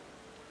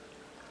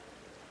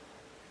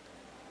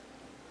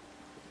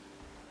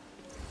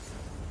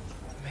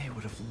 May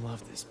would have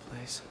loved this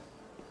place.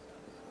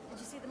 Did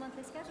you see the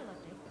monthly schedule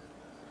update?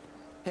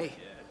 Hey,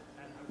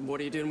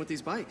 what are you doing with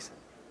these bikes?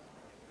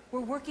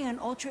 We're working on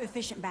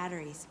ultra-efficient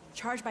batteries,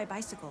 charged by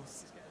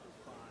bicycles.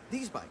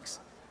 These bikes?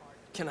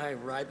 Can I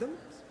ride them?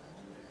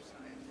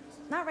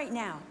 Not right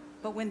now,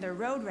 but when they're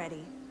road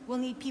ready, we'll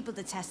need people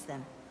to test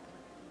them.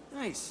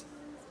 Nice.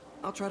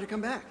 I'll try to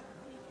come back.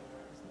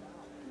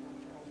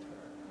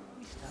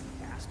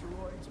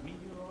 Asteroids,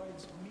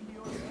 meteoroids,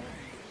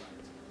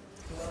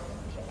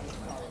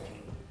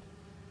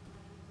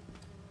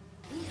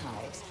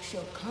 Beehives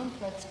show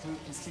complex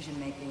group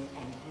decision-making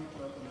and group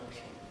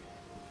locomotion.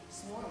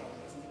 Swarming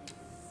is...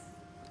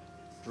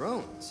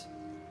 Drones?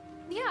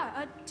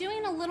 Yeah,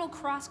 doing a little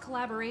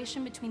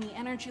cross-collaboration between the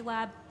Energy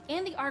Lab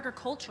and the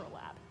Agricultural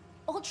Lab.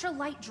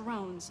 Ultralight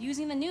drones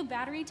using the new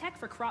battery tech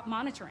for crop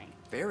monitoring.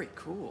 Very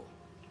cool.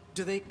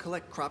 Do they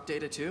collect crop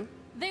data too?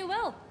 They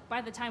will,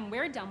 by the time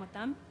we're done with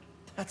them.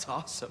 That's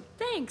awesome.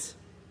 Thanks.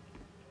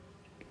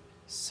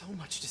 So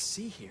much to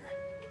see here.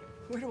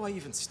 Where do I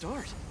even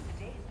start?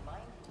 Today's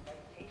mindful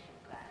meditation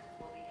class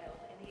will be held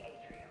in the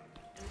atrium.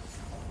 Students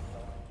of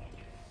showing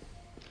interest.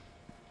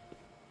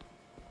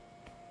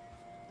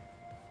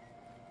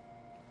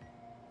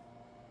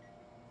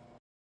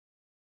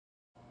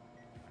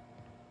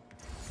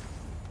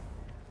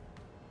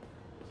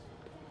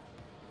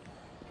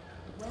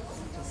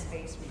 Welcome to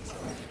Space Research.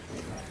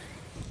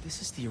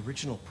 This is the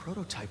original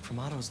prototype from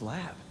Otto's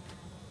lab.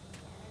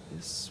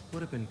 This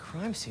would have been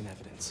crime scene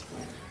evidence. I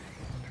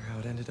wonder how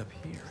it ended up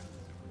here.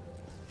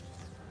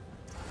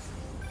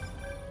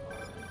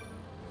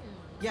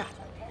 Yeah.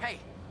 Hey,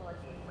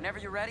 whenever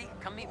you're ready,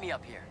 come meet me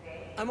up here.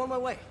 I'm on my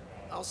way.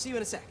 I'll see you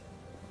in a sec.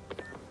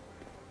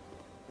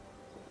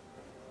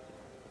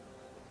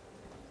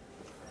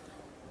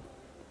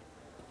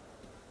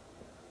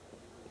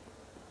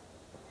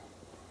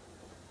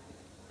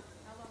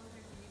 How long was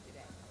your commute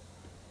today?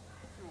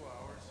 2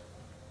 hours.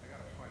 I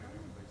gotta find a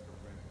new place to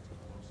rent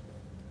that's closer.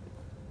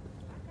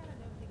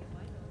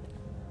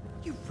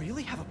 You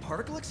really have a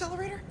particle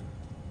accelerator?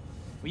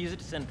 We use it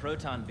to send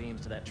proton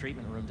beams to that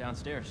treatment room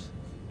downstairs.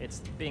 It's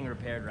being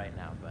repaired right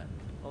now, but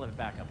we'll have it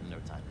back up in no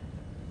time.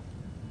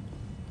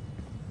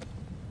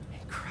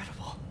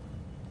 Incredible.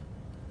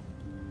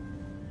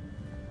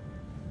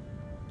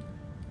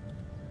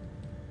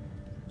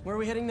 Where are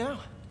we heading now?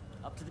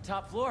 Up to the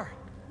top floor.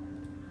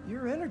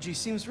 Your energy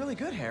seems really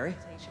good, Harry.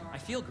 I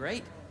feel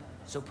great.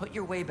 So put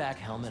your way back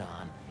helmet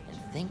on and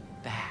think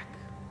back.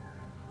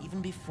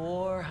 Even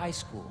before high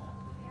school.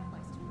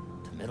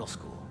 To middle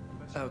school.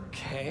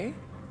 Okay.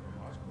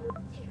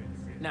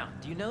 Now,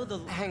 do you know the...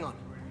 Hang on.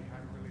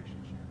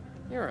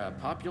 You're a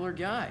popular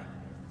guy.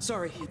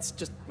 Sorry, it's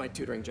just my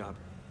tutoring job.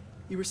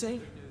 You were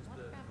saying?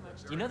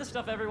 Do you know the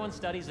stuff everyone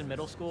studies in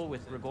middle school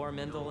with Rigor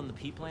Mendel and the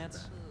pea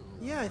plants?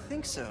 Yeah, I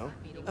think so.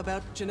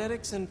 About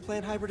genetics and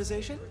plant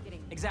hybridization?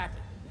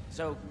 Exactly.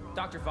 So,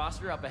 Dr.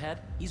 Foster up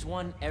ahead, he's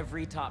won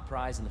every top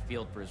prize in the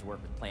field for his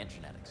work with plant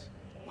genetics.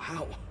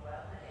 Wow.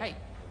 Hey,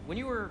 when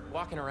you were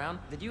walking around,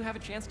 did you have a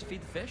chance to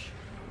feed the fish?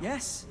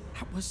 Yes,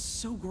 that was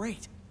so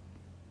great.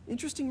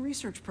 Interesting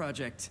research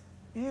project.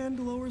 And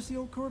lowers the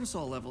old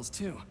cortisol levels,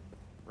 too.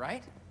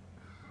 Right?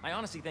 I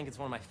honestly think it's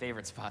one of my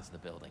favorite spots in the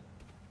building.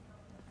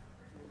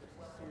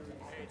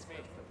 Hey, it's me.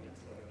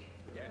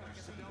 Yeah, did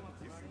you see?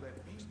 If you let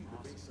me be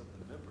the base of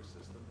the member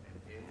system and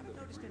I haven't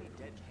noticed any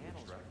dead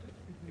panels.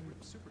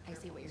 I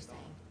see what you're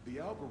saying. the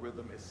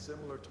algorithm is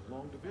similar to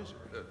long division,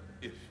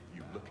 if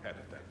you look at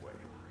it that way.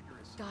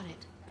 Got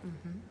it.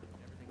 Mm-hmm.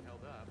 Everything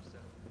held up, so...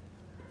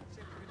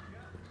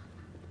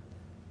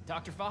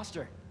 Dr.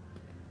 Foster.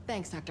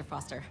 Thanks, Dr.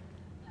 Foster.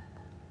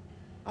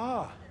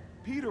 Ah,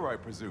 Peter, I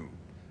presume.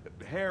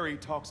 Harry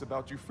talks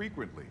about you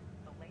frequently.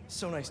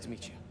 So nice to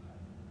meet you.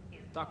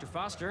 Dr.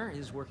 Foster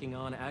is working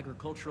on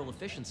agricultural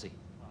efficiency.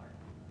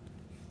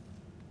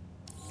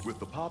 With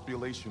the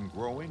population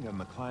growing and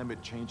the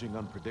climate changing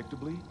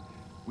unpredictably,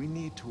 we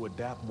need to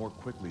adapt more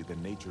quickly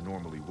than nature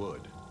normally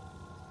would.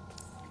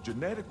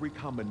 Genetic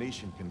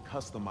recombination can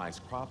customize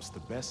crops to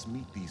best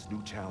meet these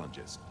new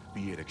challenges,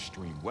 be it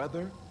extreme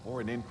weather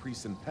or an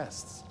increase in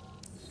pests.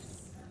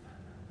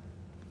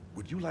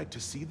 Would you like to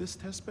see this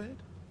testbed?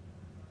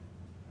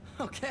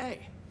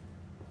 Okay.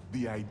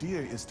 The idea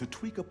is to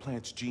tweak a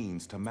plant's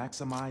genes to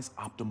maximize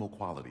optimal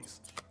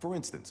qualities. For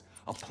instance,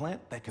 a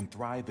plant that can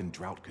thrive in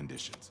drought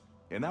conditions.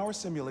 In our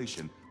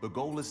simulation, the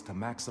goal is to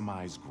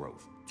maximize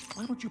growth.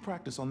 Why don't you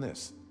practice on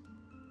this?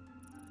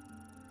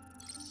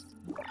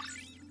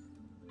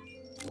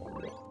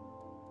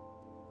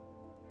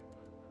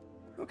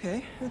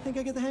 Okay, I think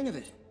I get the hang of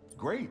it.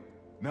 Great.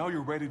 Now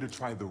you're ready to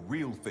try the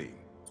real thing.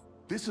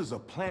 This is a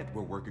plant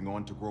we're working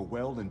on to grow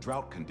well in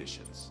drought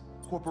conditions.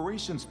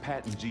 Corporations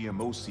patent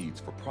GMO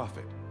seeds for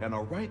profit and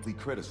are rightly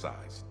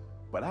criticized.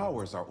 But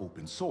ours are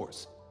open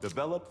source,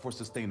 developed for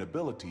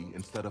sustainability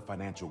instead of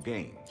financial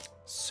gain.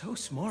 So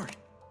smart.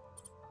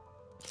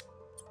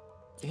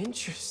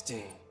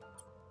 Interesting.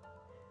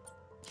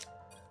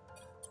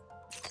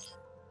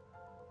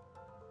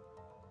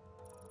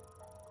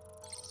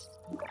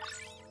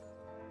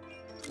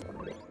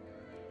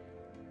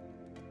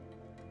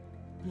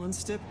 One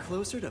step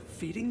closer to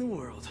feeding the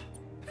world.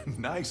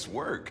 Nice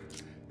work.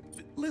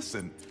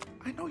 Listen,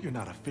 I know you're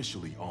not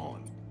officially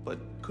on, but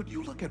could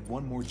you look at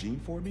one more gene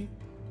for me?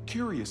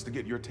 Curious to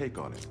get your take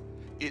on it.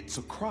 It's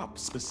a crop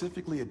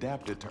specifically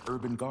adapted to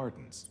urban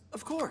gardens.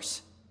 Of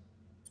course.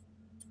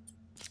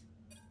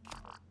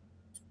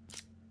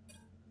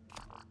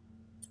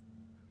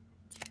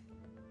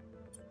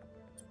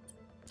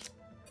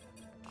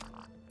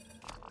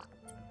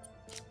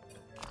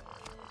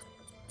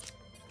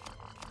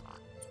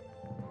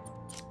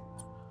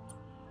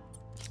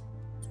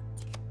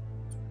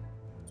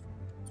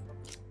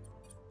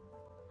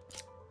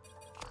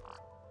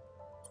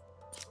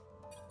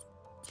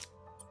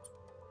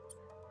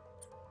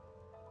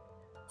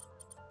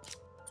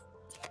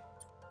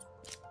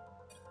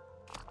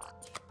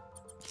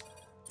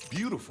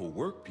 Beautiful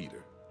work,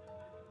 Peter.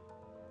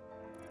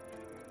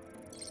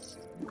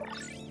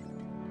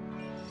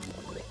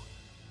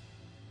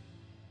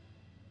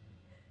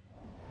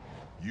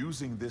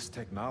 Using this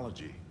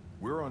technology,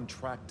 we're on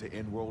track to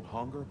end world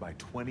hunger by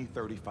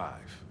 2035.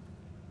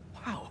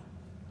 Wow.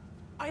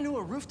 I know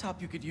a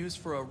rooftop you could use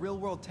for a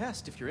real-world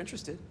test if you're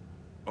interested.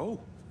 Oh,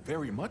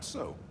 very much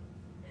so.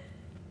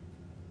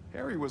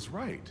 Harry was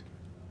right.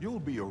 You'll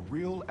be a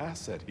real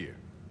asset here.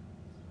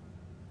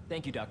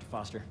 Thank you, Dr.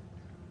 Foster.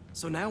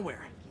 So now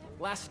where?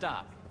 Last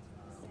stop.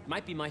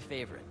 Might be my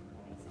favorite.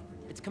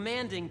 It's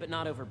commanding, but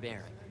not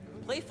overbearing.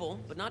 Playful,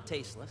 but not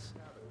tasteless.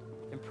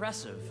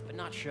 Impressive, but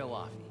not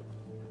show-offy.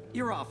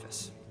 Your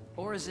office.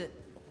 Or is it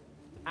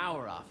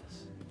our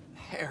office?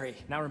 Harry.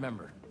 Now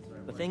remember,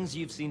 the things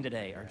you've seen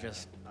today are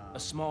just a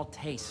small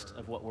taste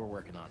of what we're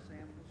working on.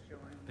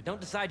 But don't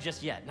decide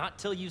just yet, not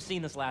till you've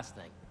seen this last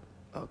thing.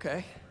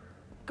 Okay.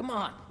 Come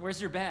on,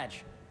 where's your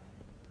badge?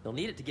 You'll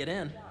need it to get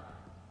in.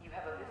 You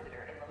have a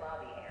visitor in the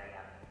lobby area.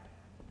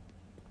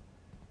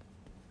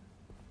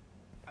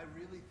 I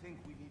really think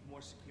we need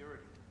more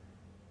security.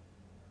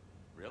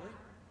 Really?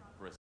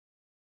 For a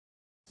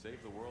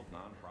Save the World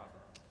nonprofit?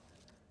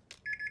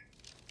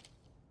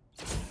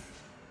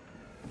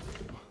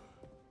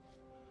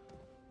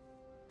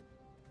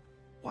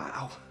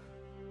 Wow.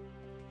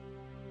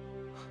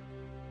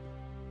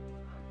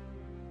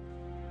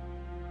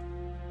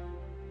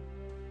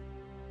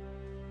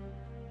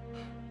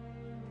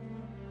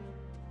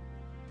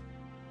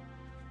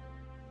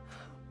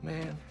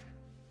 Man.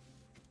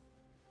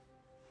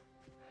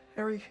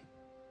 Harry.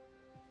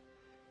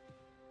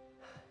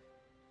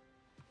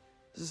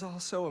 This is all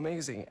so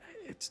amazing.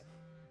 It's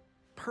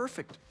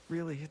perfect,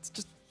 really. It's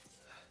just...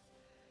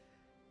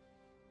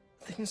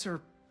 Things are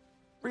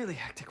really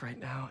hectic right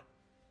now.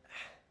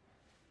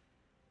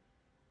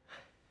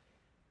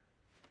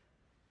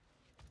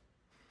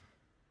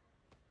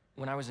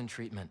 When I was in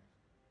treatment,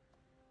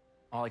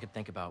 all I could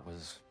think about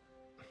was,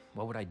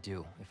 what would I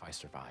do if I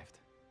survived?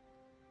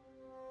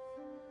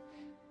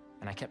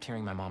 And I kept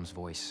hearing my mom's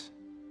voice,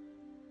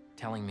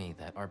 telling me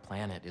that our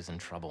planet is in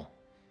trouble.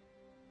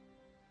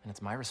 And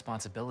it's my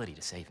responsibility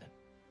to save it.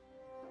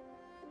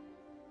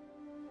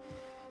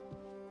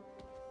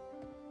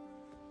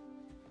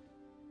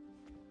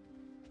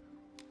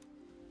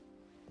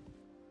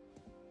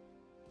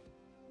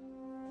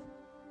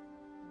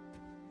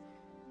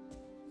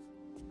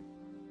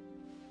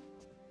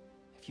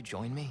 If you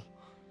join me,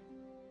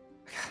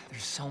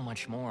 there's so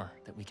much more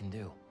that we can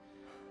do.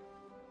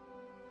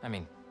 I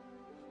mean,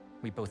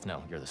 we both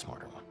know you're the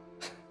smarter one.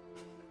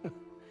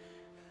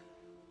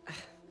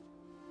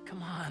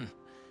 Come on.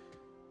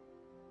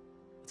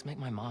 Let's make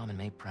my mom and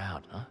May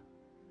proud, huh?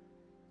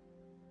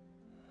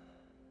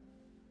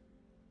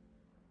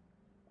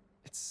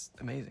 It's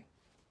amazing.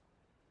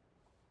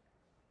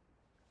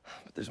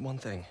 But there's one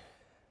thing.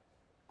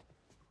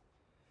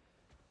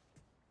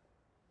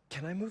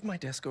 Can I move my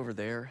desk over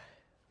there?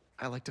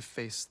 I like to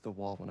face the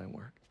wall when I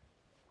work.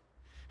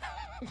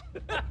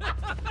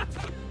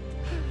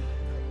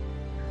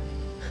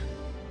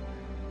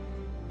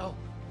 Oh,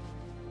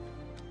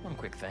 one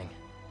quick thing.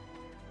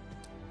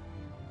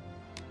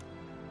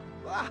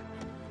 Ah.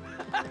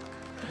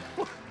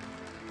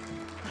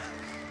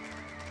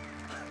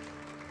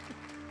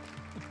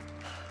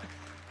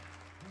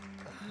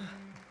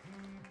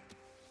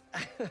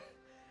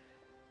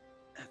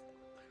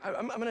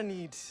 I'm gonna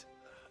need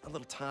a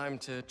little time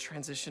to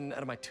transition out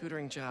of my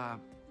tutoring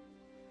job.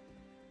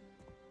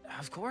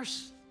 Of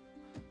course.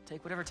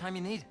 Take whatever time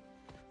you need.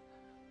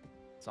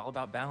 It's all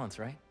about balance,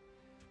 right?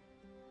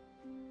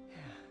 Yeah.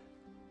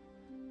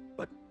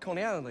 But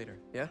Coney Island later,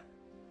 yeah?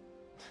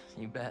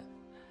 You bet.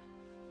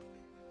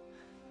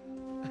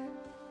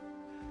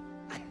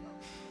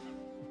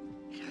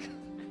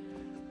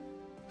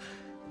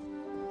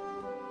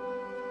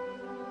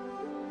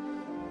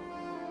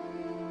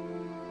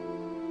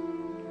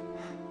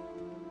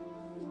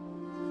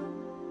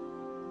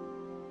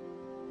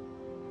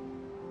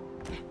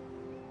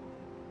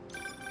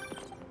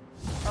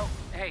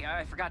 Hey,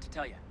 I forgot to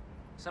tell you.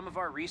 Some of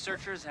our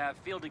researchers have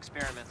field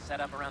experiments set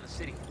up around the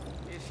city.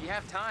 If you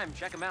have time,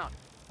 check them out.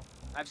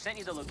 I've sent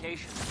you the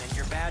locations, and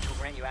your badge will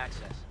grant you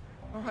access.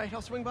 All right,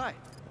 I'll swing by.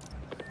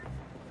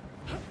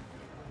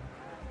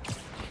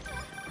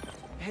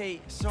 Hey,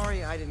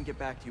 sorry I didn't get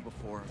back to you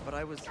before, but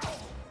I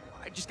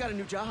just got a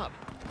new job.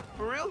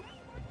 For real?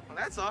 Well,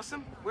 that's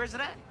awesome. Where's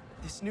it at?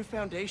 This new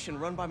foundation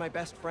run by my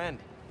best friend.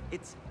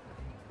 It's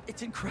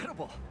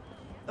incredible.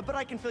 But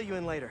I can fill you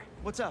in later.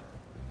 What's up?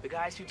 The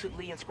guys who took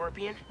Lee and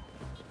Scorpion?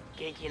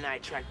 Genki and I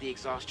tracked the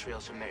exhaust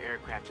trails from their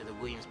aircraft to the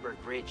Williamsburg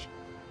Bridge.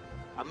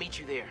 I'll meet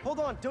you there. Hold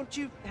on, don't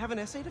you have an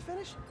essay to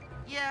finish?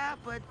 Yeah,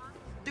 but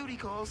duty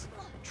calls.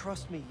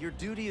 Trust me, your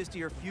duty is to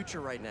your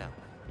future right now.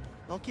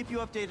 I'll keep you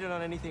updated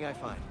on anything I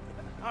find.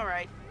 All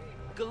right.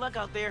 Good luck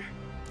out there.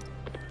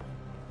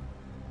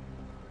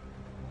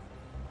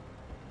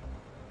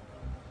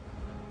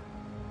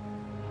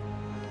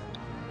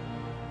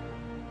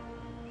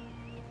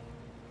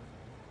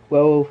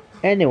 Well,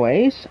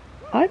 anyways,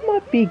 I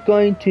might be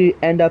going to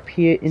end up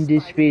here in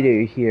this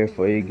video here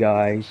for you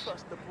guys.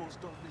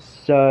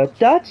 So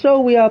that's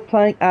all we are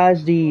playing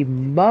as the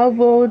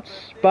Marvel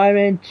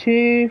Spider-Man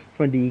 2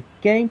 from the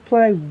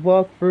gameplay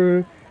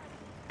walkthrough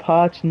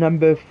part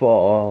number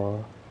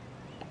 4.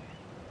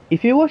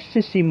 If you wish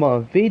to see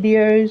more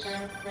videos...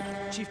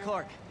 Chief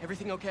Clark,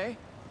 everything okay?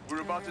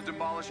 We're about to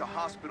demolish a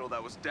hospital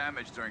that was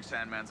damaged during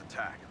Sandman's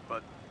attack,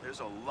 but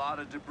there's a lot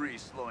of debris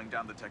slowing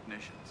down the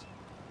technicians.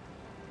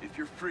 If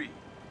you're free,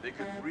 they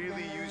could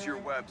really use your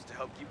webs to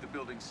help keep the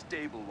building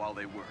stable while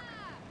they work.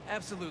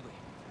 Absolutely.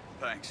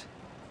 Thanks.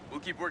 We'll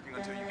keep working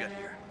until you get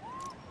here.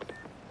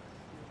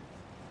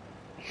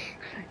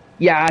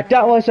 Yeah,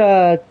 that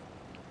was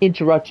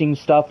interrupting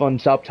stuff on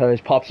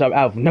subtitles pops up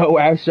out of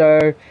nowhere,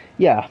 so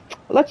yeah,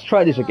 let's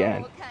try this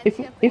again. If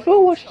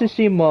you wish to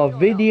see more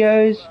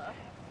videos,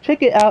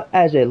 check it out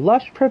as a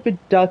LushPro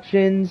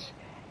Productions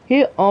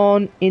here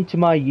on into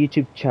my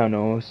YouTube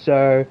channel.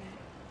 So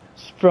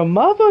from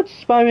Marvel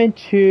Spider-Man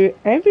 2,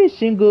 every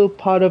single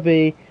part of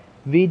a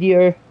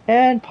video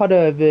and part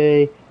of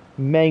a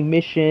main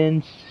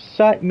missions,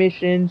 side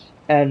missions,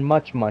 and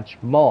much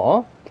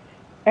more.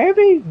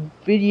 Every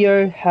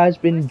video has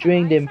been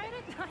during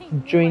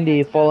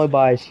the followed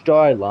by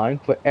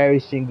storyline for every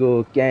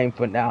single game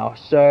for now.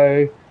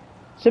 So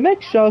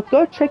make sure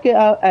go check it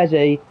out as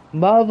a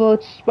Marvel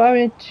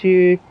Spider-Man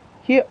 2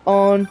 here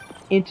on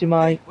into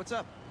my. Hey, what's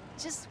up?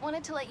 Just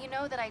wanted to let you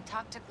know that I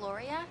talked to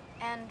Gloria,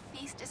 and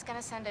Feast is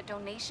gonna send a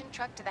donation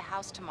truck to the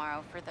house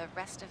tomorrow for the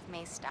rest of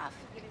May's stuff.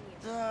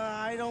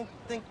 I don't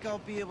think I'll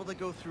be able to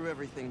go through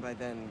everything by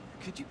then.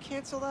 Could you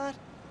cancel that?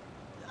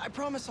 I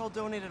promise I'll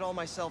donate it all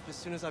myself as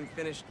soon as I'm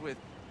finished with...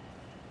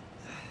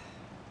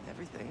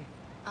 everything.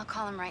 I'll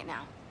call him right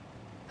now.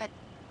 But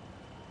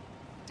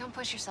don't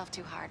push yourself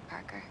too hard,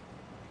 Parker.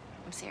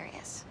 I'm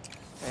serious.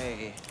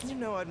 Hey, you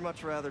know I'd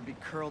much rather be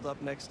curled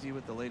up next to you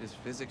with the latest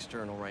physics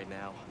journal right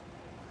now.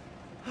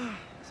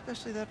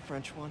 Especially that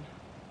French one.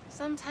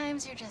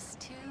 Sometimes you're just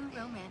too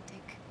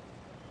romantic.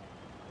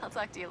 I'll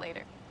talk to you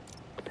later.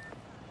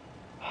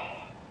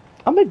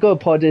 I'm gonna go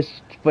pause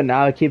this for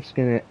now. It keeps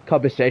gonna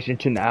conversation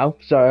to now.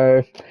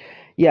 So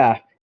yeah.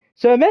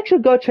 So make sure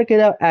to go check it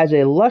out as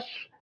a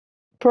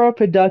LushPro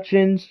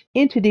Productions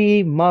into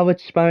the Marvel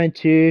Spider-Man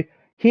 2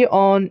 here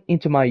on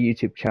into my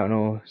YouTube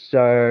channel.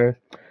 So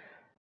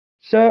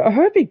I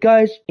hope you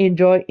guys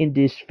enjoy in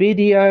this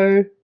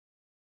video.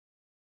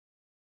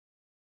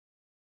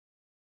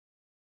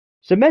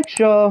 So make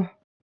sure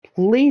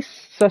please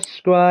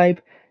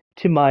subscribe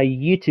to my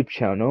YouTube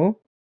channel.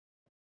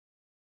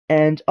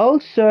 And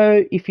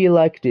also if you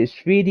like this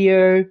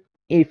video,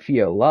 if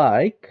you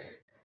like,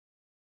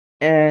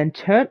 and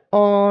turn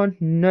on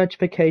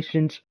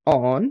notifications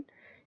on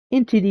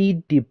into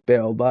the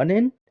bell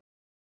button,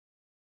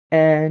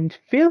 and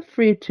feel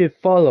free to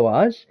follow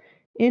us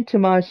into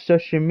my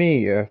social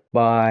media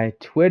by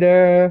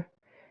Twitter,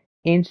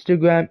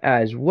 Instagram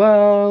as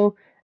well,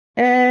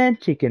 and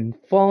you can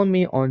follow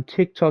me on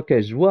TikTok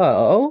as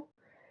well.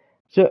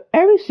 So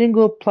every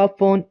single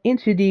platform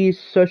into the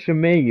social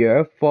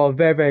media for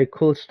very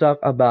cool stuff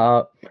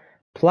about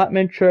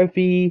Platinum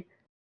Trophy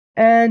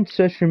and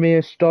social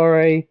media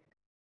story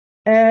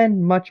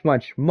and much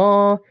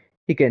more.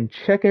 You can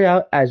check it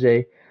out as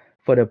a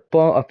for the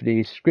bottom of the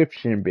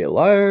description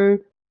below,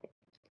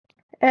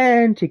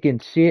 and you can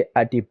see it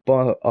at the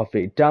bottom of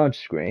the down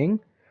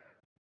screen.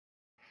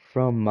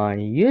 From my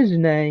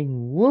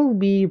username will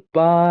be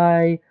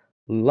by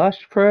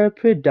LushPro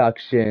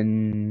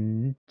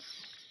Productions.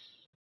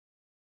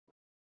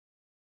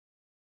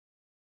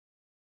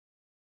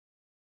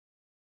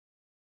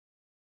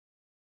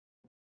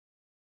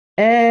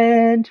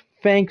 And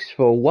thanks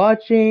for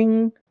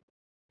watching.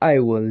 I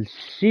will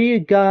see you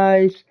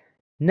guys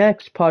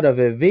next part of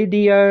a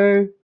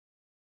video.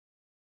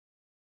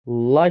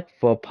 Like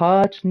for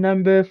part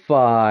number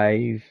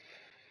 5.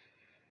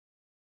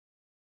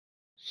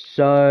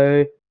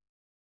 So,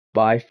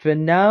 bye for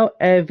now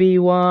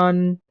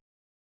everyone.